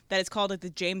latte that is called like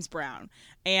the James Brown,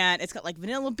 and it's got like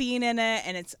vanilla bean in it,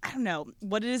 and it's, I don't know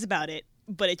what it is about it,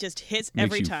 but it just hits Makes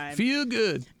every you time. feel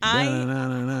good. I-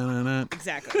 Na-na-na-na-na-na.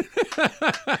 Exactly.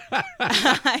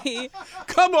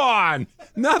 Come on,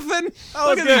 nothing.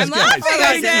 Look at good. these I'm guys. laughing.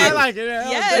 Thank I you. like it. Yeah.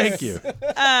 Yes. Thank you.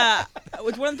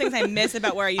 It's one of the things I miss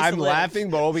about where I used I'm to live. laughing,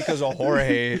 but because of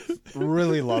Jorge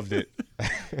really loved it.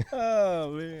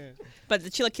 Oh, man. But the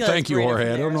chilaquiles. Thank you, burrito Jorge.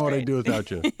 from I there don't know is what I'd great. do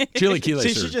without you. Chilaquiles.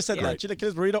 See, she just said that.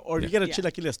 Chilaquiles burrito, or you get a Yeah.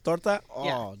 chilaquiles torta. Oh,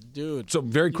 Yeah. dude. So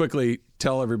very quickly,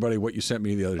 tell everybody what you sent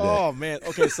me the other day. Oh, man.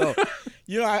 Okay, so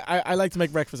I like to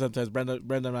make breakfast sometimes. Brenda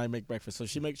and I make breakfast, so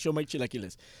she'll make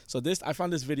chilaquiles. So I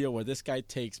found this video where this guy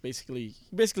basically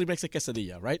makes a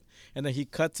quesadilla, right? And then he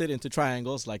cuts it into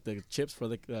triangles like the chips for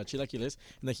the chilaquiles,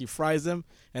 and then he fries them,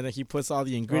 and then he puts all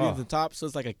the ingredients on top. So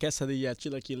it's like a quesadilla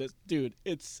chilaquiles, dude.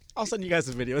 I'll send you guys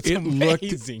a video. It's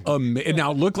amazing.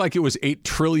 Now it looked like it was 8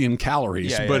 trillion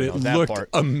calories, but it looked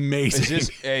amazing.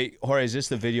 Jorge, is this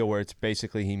the video where it's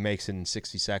basically he makes it in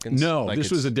 60 seconds? No,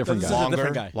 this was a different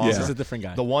guy. This is a different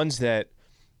guy. The ones that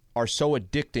are so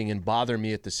addicting and bother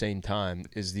me at the same time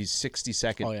is these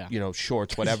 60-second,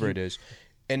 shorts, whatever it is,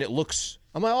 and it looks.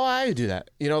 I'm like, I do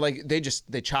that. Like they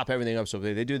chop everything up. So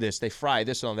they do this, they fry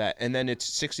this and all that, and then it's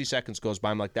 60 seconds goes by.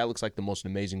 I'm like, that looks like the most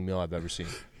amazing meal I've ever seen.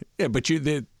 Yeah, but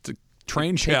the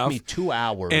trained chef. Take me 2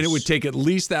 hours, and it would take at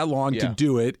least that long to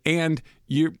do it, and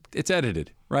it's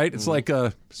edited, right? It's like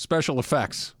special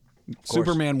effects.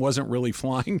 Superman wasn't really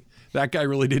flying. That guy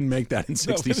really didn't make that in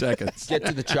 60 seconds. Get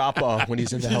to the chopper when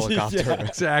he's in the helicopter. Yeah,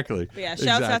 exactly. But yeah,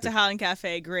 shouts out to Highland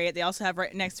Cafe. Great. They also have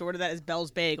right next door to that is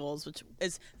Bell's Bagels, which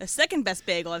is the second best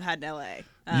bagel I've had in L.A.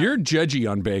 You're judgy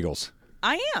on bagels.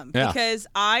 I am, because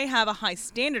I have a high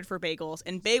standard for bagels,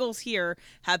 and bagels here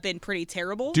have been pretty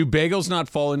terrible. Do bagels not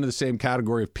fall into the same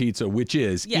category of pizza, which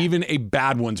is even a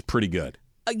bad one's pretty good?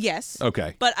 Yes.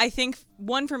 Okay. But I think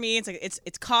one for me, it's like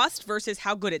it's cost versus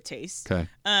how good it tastes. Okay.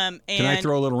 And can I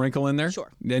throw a little wrinkle in there?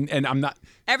 Sure. And I'm not.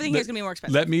 Everything here is gonna be more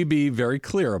expensive. Let me be very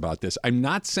clear about this. I'm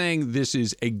not saying this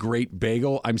is a great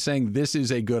bagel. I'm saying this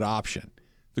is a good option.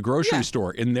 The grocery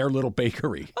store in their little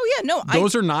bakery. Oh yeah, no.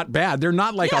 Those are not bad. They're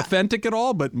not like authentic at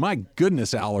all. But my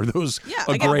goodness, Al, are those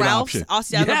a I get great Ralph's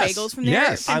option? Asiago bagels from there.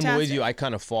 Yes. I'm with you. I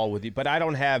kind of fall with you, but I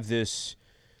don't have this.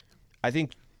 I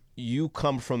think you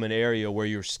come from an area where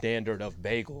your standard of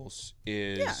bagels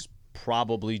is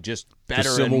probably just better. The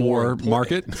Civil and more War important.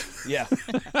 market. Yeah,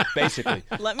 basically.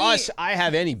 I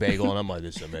have any bagel, and I'm like,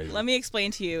 this is amazing. Let me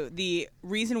explain to you the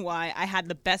reason why I had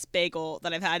the best bagel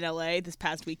that I've had in LA this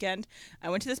past weekend. I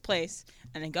went to this place,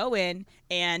 and I go in,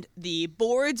 and the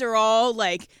boards are all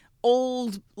like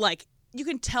old, like. You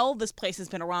can tell this place has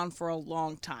been around for a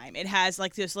long time. It has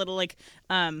like this little like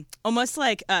almost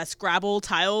like Scrabble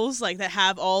tiles like that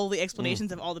have all the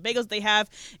explanations of all the bagels they have.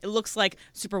 It looks like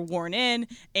super worn in,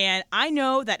 and I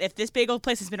know that if this bagel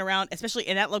place has been around, especially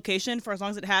in that location for as long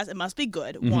as it has, it must be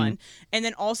good. One, and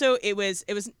then also it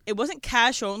wasn't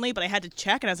cash only, but I had to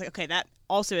check, and I was like, okay, that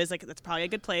also is like that's probably a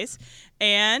good place,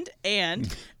 and people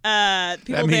that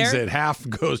means there, that half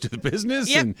goes to the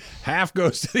business and half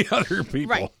goes to the other people.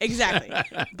 Right, exactly.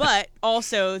 But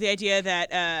also the idea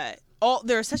that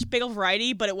there's such bagel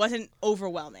variety, but it wasn't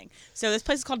overwhelming. So this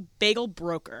place is called Bagel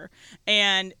Broker,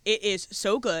 and it is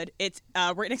so good. It's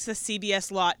right next to the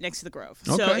CBS lot next to the Grove.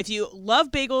 Okay. So if you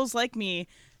love bagels like me,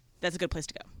 that's a good place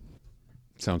to go.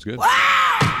 Sounds good. Wow,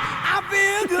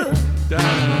 I feel good.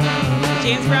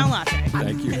 James Brown Latte.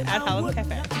 Thank you. At Highland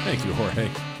Cafe. Thank you, Jorge.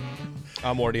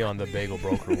 I'm already on the Bagel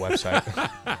Broker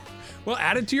website. Well,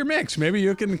 add it to your mix. Maybe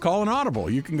you can call an audible.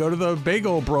 You can go to the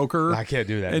Bagel Broker. I can't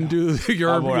do that. And do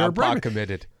your I'm pot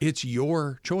committed. It's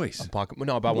your choice. I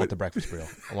want the breakfast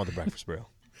burrito. I want the breakfast burrito.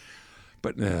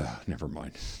 But never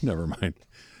mind. Never mind.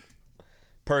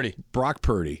 Purdy. Brock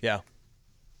Purdy. Yeah.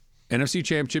 NFC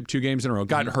Championship 2 games in a row.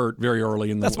 Got hurt very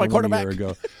early in the That's my quarterback. A year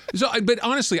ago. But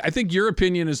honestly, I think your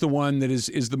opinion is the one that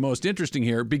is the most interesting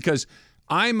here because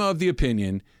I'm of the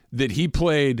opinion that he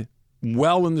played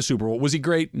well in the Super Bowl. Was he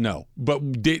great? No. But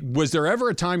was there ever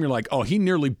a time you're like, oh, he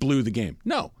nearly blew the game?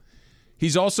 No.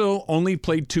 He's also only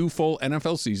played 2 full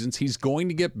NFL seasons. He's going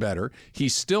to get better. He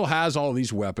still has all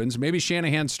these weapons. Maybe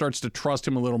Shanahan starts to trust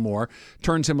him a little more,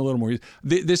 turns him a little more.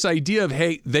 This idea of,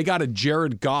 hey, they got a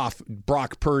Jared Goff,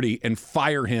 Brock Purdy, and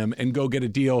fire him and go get a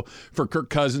deal for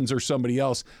Kirk Cousins or somebody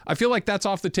else. I feel like that's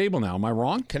off the table now. Am I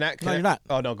wrong? No, you're not.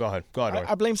 Oh, no, go ahead. Go ahead.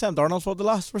 I blame Sam Darnold for the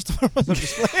loss, first of all. I'm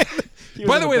just playing.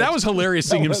 By the way, that was hilarious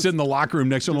seeing him sit in the locker room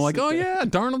next to him. I'm like, oh, yeah,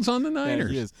 Darnold's on the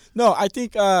Niners. Yeah, he is. No, I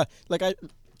think,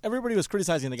 everybody was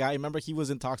criticizing the guy. Remember, he was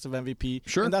in talks of MVP.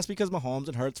 Sure. And that's because Mahomes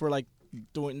and Hurts were they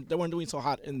weren't doing so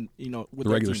hot in with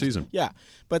the regular teams. season. Yeah.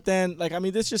 But then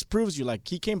this just proves you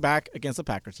he came back against the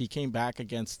Packers. He came back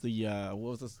against the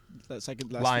what was the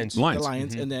second last Lions. week? The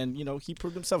Lions. And then he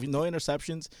proved himself. No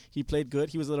interceptions. He played good.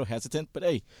 He was a little hesitant, but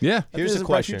hey. Yeah. Here's the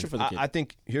question. For the kid. I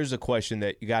think here's the question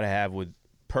that you got to have with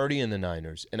Purdy and the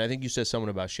Niners. And I think you said something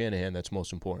about Shanahan that's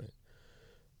most important.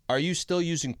 Are you still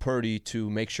using Purdy to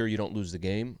make sure you don't lose the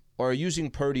game? Or are you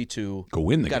using Purdy to go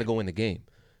win the game? Got to go win the game.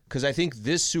 Because I think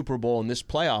this Super Bowl and this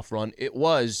playoff run, it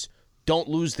was don't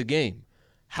lose the game.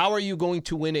 How are you going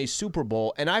to win a Super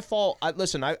Bowl? And I feel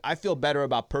better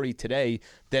about Purdy today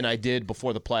than I did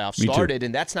before the playoffs started.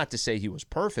 And that's not to say he was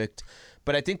perfect,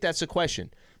 But I think that's the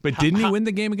question. But didn't he win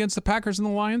the game against the Packers and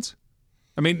the Lions?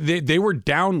 I mean, they were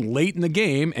down late in the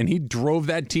game, and he drove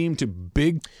that team to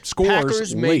big scores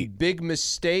Packers late. made big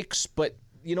mistakes, but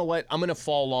you know what? I'm going to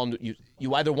fall along.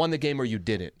 You either won the game or you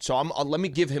didn't. So let me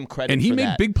give him credit. And he for made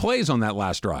that. big plays on that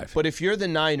last drive. But if you're the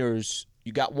Niners,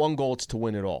 you got one goal, it's to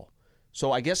win it all.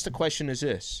 So I guess the question is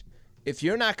this. If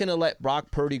you're not going to let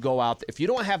Brock Purdy go out, if you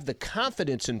don't have the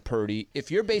confidence in Purdy,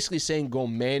 if you're basically saying go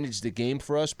manage the game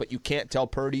for us, but you can't tell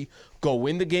Purdy go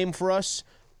win the game for us,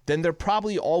 then they're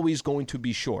probably always going to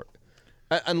be short.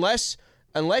 Unless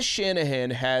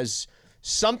Shanahan has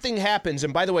something happens,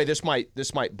 and by the way, this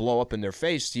might blow up in their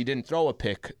face. He didn't throw a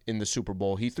pick in the Super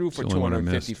Bowl. He threw for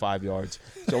 255 yards.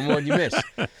 It's the only one you missed.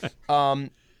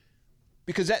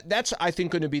 Because that's I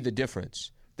think going to be the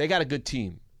difference. They got a good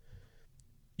team.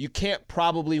 You can't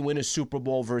probably win a Super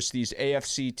Bowl versus these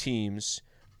AFC teams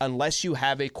unless you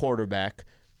have a quarterback.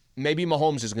 Maybe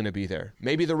Mahomes is going to be there.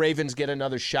 Maybe the Ravens get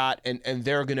another shot, and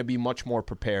they're going to be much more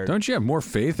prepared. Don't you have more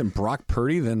faith in Brock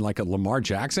Purdy than like a Lamar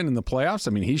Jackson in the playoffs?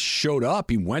 I mean, he showed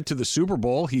up. He went to the Super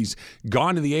Bowl. He's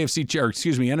gone to the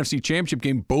NFC Championship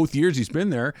game both years he's been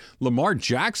there. Lamar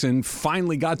Jackson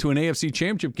finally got to an AFC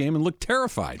Championship game and looked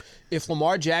terrified. If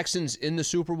Lamar Jackson's in the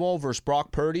Super Bowl versus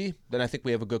Brock Purdy, then I think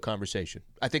we have a good conversation.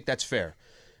 I think that's fair.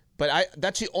 But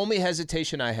that's the only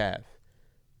hesitation I have.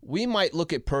 We might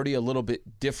look at Purdy a little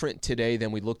bit different today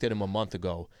than we looked at him a month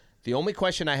ago. The only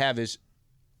question I have is,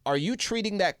 are you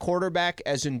treating that quarterback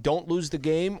as in don't lose the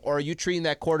game, or are you treating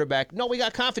that quarterback, no, we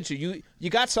got confidence in you. You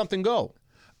got something, go.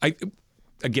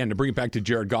 Again, to bring it back to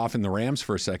Jared Goff and the Rams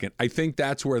for a second, I think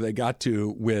that's where they got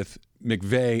to with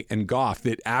McVay and Goff,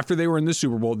 that after they were in the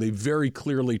Super Bowl, they very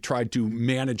clearly tried to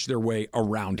manage their way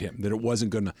around him, that it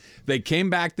wasn't good enough. They came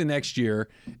back the next year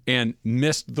and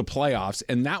missed the playoffs,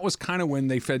 and that was kind of when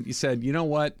they said, you know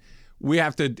what, we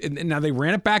have to – and now they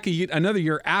ran it back another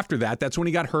year after that. That's when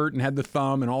he got hurt and had the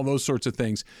thumb and all those sorts of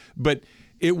things. But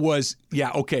it was,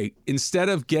 yeah, okay, instead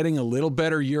of getting a little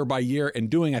better year by year and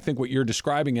doing, I think, what you're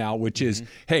describing, Al, which is,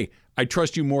 hey, I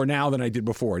trust you more now than I did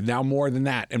before. Now more than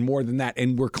that and more than that.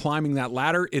 And we're climbing that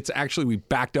ladder. It's actually, we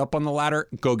backed up on the ladder.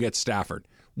 Go get Stafford.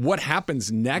 What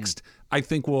happens next, I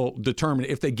think, will determine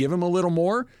if they give him a little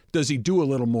more, does he do a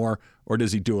little more, or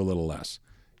does he do a little less?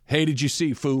 Hey, did you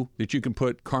see, Foo, that you can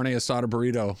put carne asada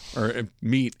burrito or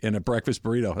meat in a breakfast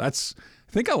burrito? I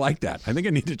think I like that. I think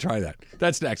I need to try that.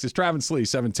 That's next. It's Travis Lee,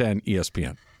 710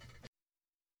 ESPN.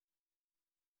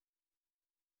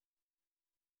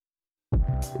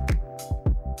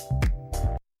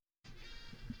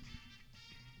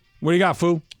 What do you got,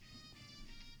 Foo?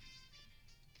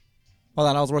 Hold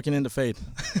on, I was working in the fade.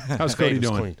 How's Cody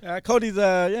doing? Cody's.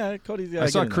 I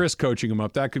saw Chris coaching him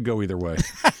up. That could go either way.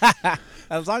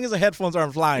 As long as the headphones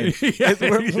aren't flying,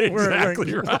 we're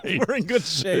in good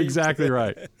shape. Exactly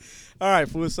right. All right,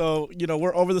 Foo. So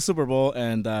we're over the Super Bowl,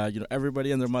 and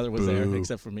everybody and their mother was there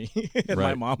except for me and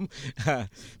my mom.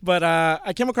 But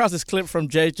I came across this clip from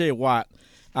J.J. Watt.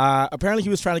 Apparently, he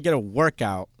was trying to get a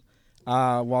workout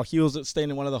while he was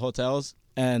staying in one of the hotels.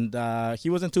 And he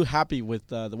wasn't too happy with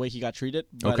the way he got treated.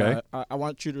 But, okay. I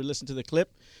want you to listen to the clip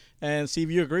and see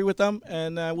if you agree with them,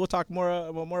 and we'll talk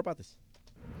more about this.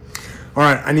 All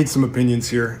right, I need some opinions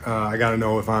here. I got to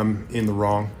know if I'm in the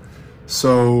wrong.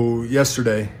 So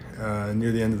yesterday,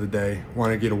 near the end of the day,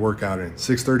 wanted to get a workout in.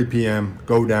 6:30 p.m.,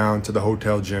 go down to the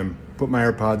hotel gym, put my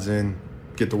AirPods in,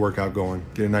 get the workout going,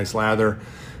 get a nice lather.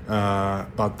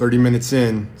 About 30 minutes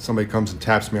in, somebody comes and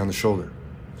taps me on the shoulder.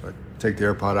 So I take the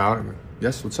AirPod out and go,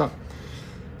 yes, what's up?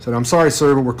 I said, I'm sorry,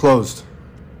 sir, but we're closed.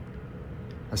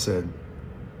 I said,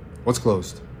 what's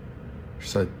closed? She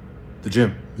said, the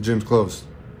gym. The gym's closed.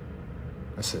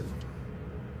 I said,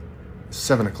 it's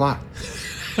 7 o'clock.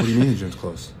 What do you mean the gym's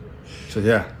closed? She said,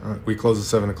 yeah, we close at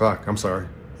 7 o'clock. I'm sorry.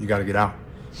 You got to get out.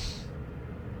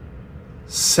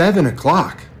 7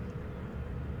 o'clock?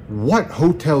 What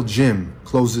hotel gym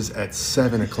closes at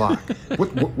 7 o'clock?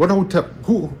 What hotel?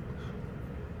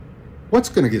 What's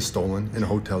going to get stolen in a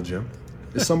hotel gym?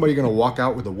 Is somebody going to walk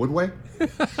out with a woodway?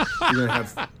 You're going to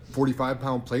have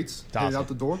 45-pound plates headed out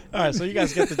the door? All right, so you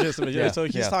guys get the gist of it. Yeah. So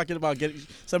he's talking about getting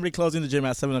somebody closing the gym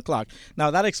at 7 o'clock. Now,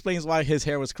 that explains why his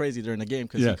hair was crazy during the game,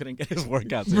 because he couldn't get his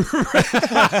workouts in.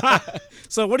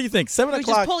 So what do you think? 7 o'clock.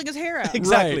 He's just pulling his hair out.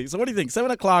 Exactly. Right. So what do you think? 7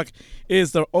 o'clock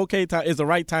is the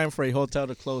right time for a hotel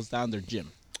to close down their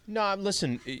gym? No,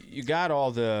 listen, you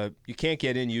can't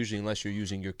get in usually unless you're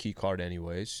using your key card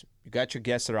anyways. You got your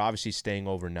guests that are obviously staying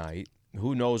overnight.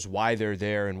 Who knows why they're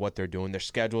there and what they're doing. Their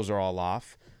schedules are all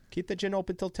off. Keep the gym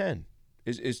open till 10.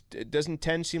 Doesn't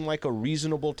 10 seem like a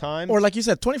reasonable time? Or like you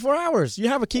said, 24 hours. You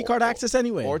have a key card access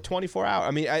anyway. Or 24 hours.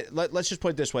 I mean, let's just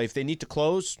put it this way. If they need to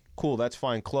close, cool, that's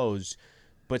fine, close.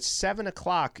 But 7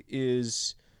 o'clock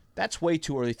that's way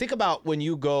too early. Think about when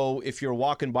you go, if you're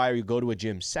walking by or you go to a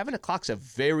gym, 7 o'clock's a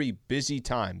very busy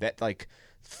time. That like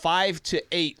 5 to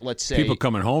 8, let's say. People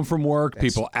coming home from work,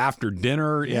 people after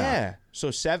dinner. Yeah.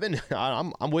 So 7,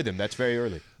 I'm with him. That's very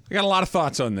early. I got a lot of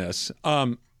thoughts on this.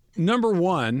 Number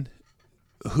one,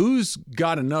 who's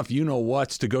got enough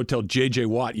you-know-whats to go tell J.J.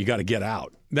 Watt you got to get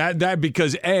out? That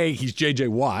because A, he's J.J.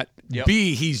 Watt. Yep.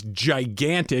 B, he's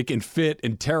gigantic and fit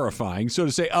and terrifying. So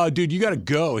to say, oh, dude, you got to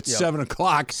go. It's 7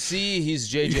 o'clock. C, he's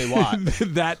J.J. Watt.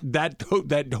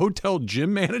 that hotel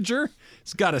gym manager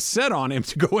has got a set on him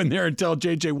to go in there and tell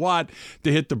J.J. Watt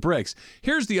to hit the bricks.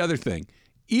 Here's the other thing.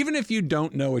 Even if you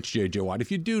don't know it's J.J. Watt, if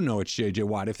you do know it's J.J.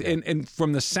 Watt, and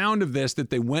from the sound of this that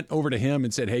they went over to him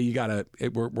and said, hey,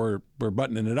 we're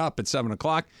buttoning it up at 7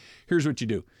 o'clock, here's what you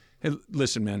do. Hey,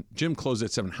 listen, man, gym closed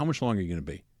at 7. How much longer are you going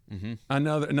to be? Mm-hmm.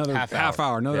 Another half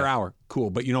hour, another hour. Cool.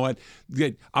 But you know what?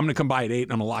 I'm going to come by at 8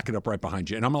 and I'm going to lock it up right behind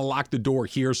you. And I'm going to lock the door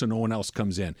here so no one else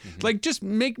comes in. Mm-hmm. Like, just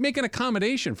make an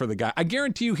accommodation for the guy. I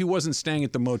guarantee you he wasn't staying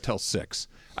at the Motel 6.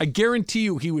 I guarantee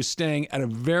you he was staying at a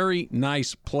very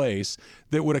nice place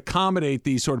that would accommodate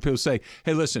these sort of people. Say,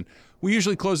 hey, listen, we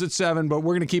usually close at 7, but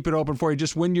we're going to keep it open for you.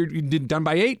 Just when you're done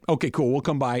by 8, okay, cool. We'll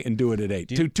come by and do it at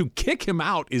 8. To kick him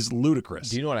out is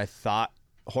ludicrous. Do you know what I thought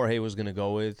Jorge was going to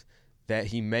go with? That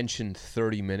he mentioned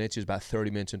 30 minutes. He was about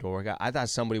 30 minutes into a workout. I thought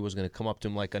somebody was going to come up to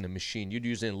him like on a machine. You'd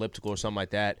use an elliptical or something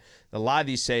like that. A lot of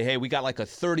these say, hey, we got like a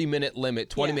 30-minute limit,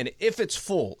 20-minute, if it's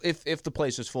full, if the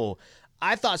place is full.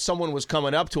 I thought someone was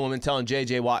coming up to him and telling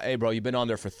J.J. Watt, hey, bro, you've been on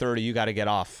there for 30. You got to get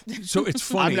off. So it's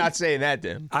funny. I'm not saying that to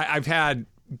him.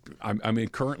 I'm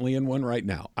currently in one right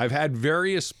now. I've had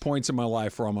various points in my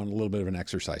life where I'm on a little bit of an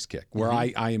exercise kick, where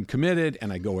I am committed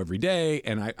and I go every day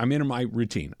and I'm in my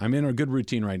routine. I'm in a good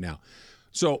routine right now.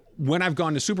 So when I've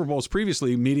gone to Super Bowls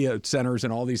previously, media centers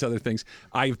and all these other things,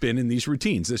 I've been in these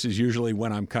routines. This is usually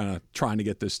when I'm kind of trying to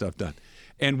get this stuff done.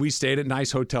 And we stayed at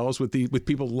nice hotels with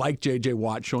people like J.J.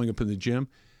 Watt showing up in the gym.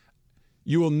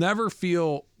 You will never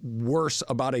feel worse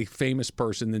about a famous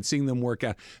person than seeing them work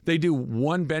out. They do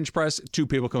one bench press, 2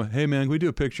 people come, hey, man, can we do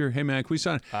a picture? Hey, man, can we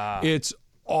sign? It's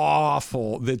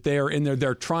awful that they're in there.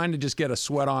 They're trying to just get a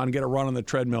sweat on, get a run on the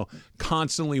treadmill,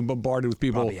 constantly bombarded with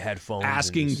people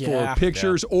asking for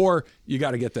pictures, or you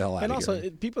got to get the hell out of here. And also,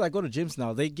 people that go to gyms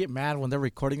now, they get mad when they're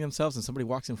recording themselves and somebody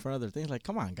walks in front of their things. Like,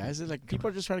 come on, guys. It's like people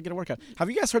are just trying to get a workout.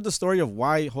 Have you guys heard the story of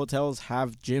why hotels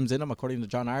have gyms in them, according to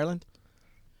John Ireland?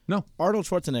 No. Arnold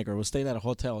Schwarzenegger was staying at a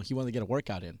hotel. He wanted to get a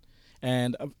workout in.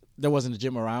 And there wasn't a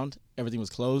gym around. Everything was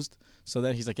closed. So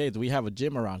then he's like, hey, do we have a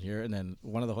gym around here? And then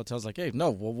one of the hotels like, hey, no,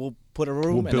 we'll put a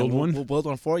room. We'll build one? We'll build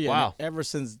one for you. Wow. And ever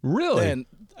since then,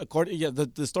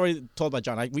 the story told by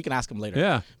John, we can ask him later.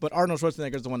 Yeah. But Arnold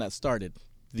Schwarzenegger is the one that started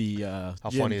the How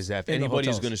funny is that? If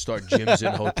anybody's going to start gyms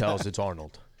in hotels, it's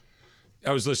Arnold.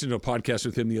 I was listening to a podcast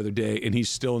with him the other day, and he's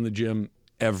still in the gym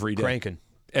every day. Cranking.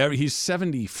 He's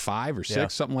 75 or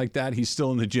 6, something like that. He's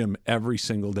still in the gym every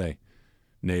single day.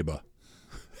 Neighbor.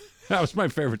 That was my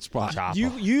favorite spot.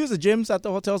 You use the gyms at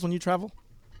the hotels when you travel?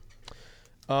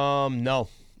 No,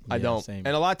 I don't. Same.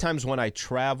 And a lot of times when I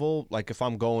travel, like if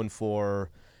I'm going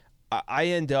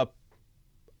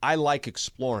I like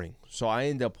exploring. So I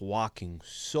end up walking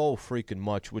so freaking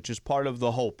much, which is part of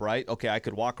the hope, right? Okay, I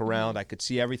could walk around. I could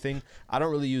see everything. I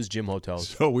don't really use gym hotels.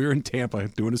 So we were in Tampa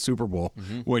doing a Super Bowl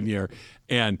one year,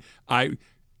 and I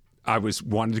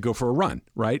wanted to go for a run,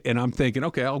 right? And I'm thinking,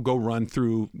 okay, I'll go run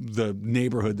through the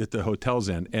neighborhood that the hotel's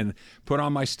in and put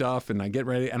on my stuff, and I get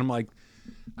ready, and I'm like,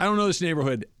 I don't know this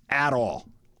neighborhood at all.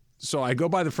 So I go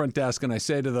by the front desk, and I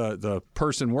say to the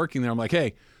person working there, I'm like,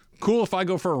 hey, cool if I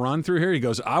go for a run through here? He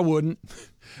goes, I wouldn't.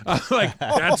 I'm like,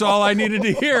 that's all I needed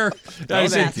to hear. I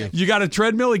said, you got a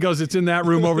treadmill? He goes, it's in that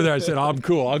room over there. I said, I'm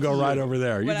cool. I'll go right over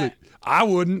there. I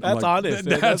wouldn't. That's like, honest.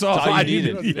 That's all I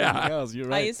needed. Yeah. You're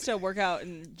right. I used to work out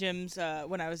in gyms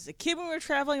when I was a kid when we were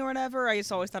traveling or whatever. I used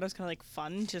to always thought it was kind of like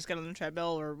fun, just get on the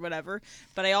treadmill or whatever.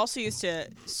 But I also used to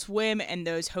swim in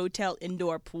those hotel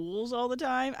indoor pools all the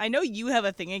time. I know you have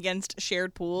a thing against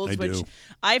shared pools, which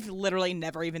I've literally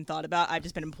never even thought about. I've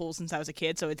just been in pools since I was a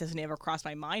kid, so it doesn't ever cross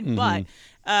my mind. But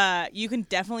you can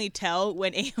definitely tell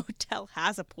when a hotel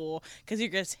has a pool because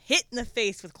you're just hit in the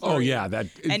face with chlorine. Oh, yeah.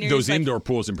 Those indoor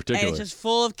pools in particular. And it's just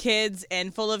full of kids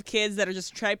that are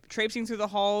just traipsing through the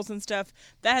halls and stuff.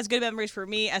 That has good memories for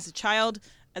me as a child.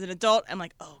 As an adult, I'm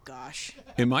like, oh, gosh.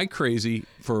 Am I crazy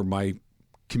for my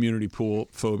community pool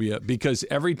phobia because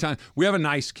every time we have a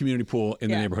nice community pool in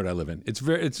the neighborhood I live in.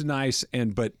 It's nice,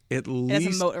 but at least it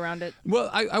has a moat around it. Well,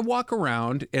 I walk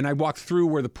around and I walk through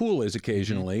where the pool is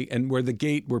occasionally and where the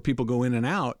gate where people go in and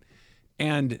out,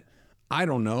 and I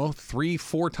don't know,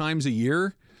 3-4 times a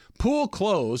year, pool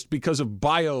closed because of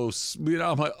bios.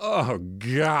 I'm like, oh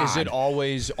God. Is it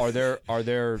always?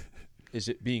 Is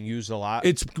it being used a lot?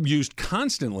 It's used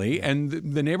constantly, and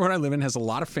the neighborhood I live in has a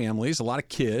lot of families, a lot of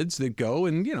kids that go,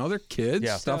 and they're kids.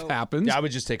 Yeah. Stuff happens. Yeah, I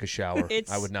would just take a shower.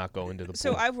 I would not go into the pool.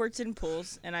 So I've worked in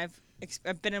pools, and I've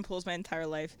been in pools my entire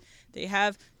life. They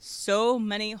have so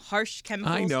many harsh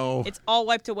chemicals. I know. It's all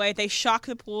wiped away. They shock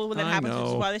the pool when that happens, which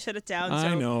is why they shut it down.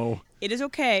 I know. It is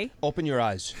okay. Open your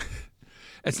eyes.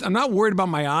 I'm not worried about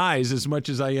my eyes as much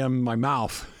as I am my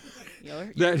mouth.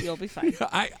 You'll be fine.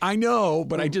 I know,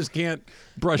 but I just can't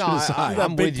brush it aside.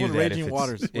 I'm with you. Raging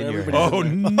waters. Never.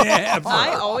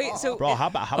 I always Bro, how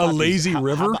about a lazy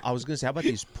river? I was gonna say, how about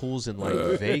these pools in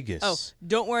like Vegas? Oh,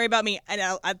 don't worry about me. And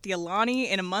at the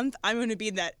Alani in a month, I'm going to be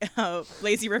in that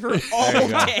lazy river all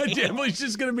day. Emily's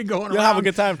just going to be going around. You'll have a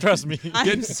good time, trust me.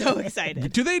 I'm so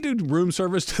excited. Do they do room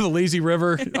service to the lazy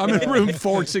river? I'm in room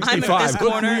 465. I'm in this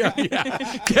corner.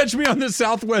 Yeah. Catch me on the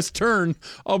southwest turn.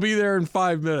 I'll be there in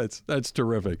 5 minutes. That's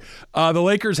terrific. The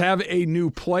Lakers have a new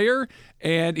player,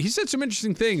 and he said some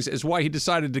interesting things as why he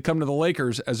decided to come to the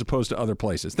Lakers as opposed to other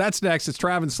places. That's next. It's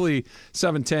Travis Lee,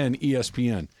 710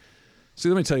 ESPN. See,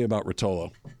 let me tell you about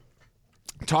Rotolo.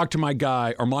 Talk to my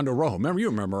guy, Armando Rojo. You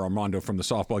remember Armando from the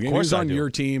softball game. He was on your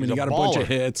team, and he got a bunch of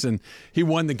hits, and he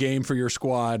won the game for your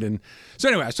squad. And so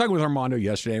anyway, I was talking with Armando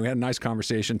yesterday. We had a nice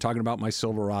conversation talking about my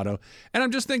Silverado. And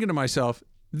I'm just thinking to myself,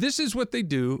 this is what they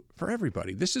do for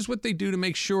everybody. This is what they do to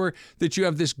make sure that you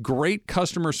have this great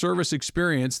customer service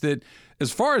experience that,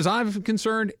 as far as I'm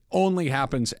concerned, only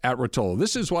happens at Rotolo.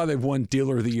 This is why they've won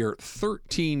Dealer of the Year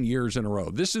 13 years in a row.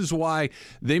 This is why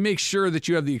they make sure that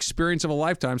you have the experience of a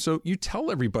lifetime, so you tell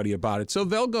everybody about it. So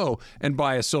they'll go and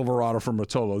buy a Silverado from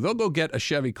Rotolo. They'll go get a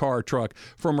Chevy car truck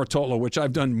from Rotolo, which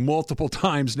I've done multiple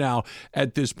times now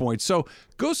at this point. So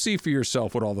go see for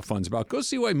yourself what all the fun's about. Go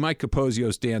see why Mike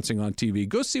Capozio's dancing on TV.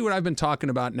 Go see what I've been talking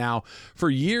about now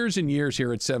for years and years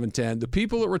here at 710. The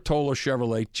people at Rotolo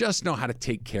Chevrolet just know how to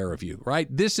take care of you, right?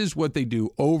 This is what they do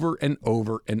over and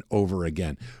over and over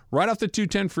again. Right off the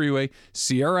 210 freeway,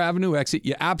 Sierra Avenue exit.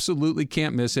 You absolutely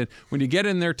can't miss it. When you get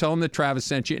in there, tell them that Travis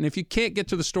sent you. And if you can't get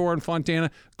to the store in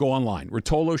Fontana, go online.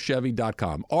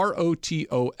 RotoloChevy.com.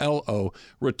 ROTOLO.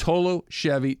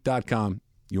 RotoloChevy.com.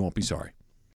 You won't be sorry.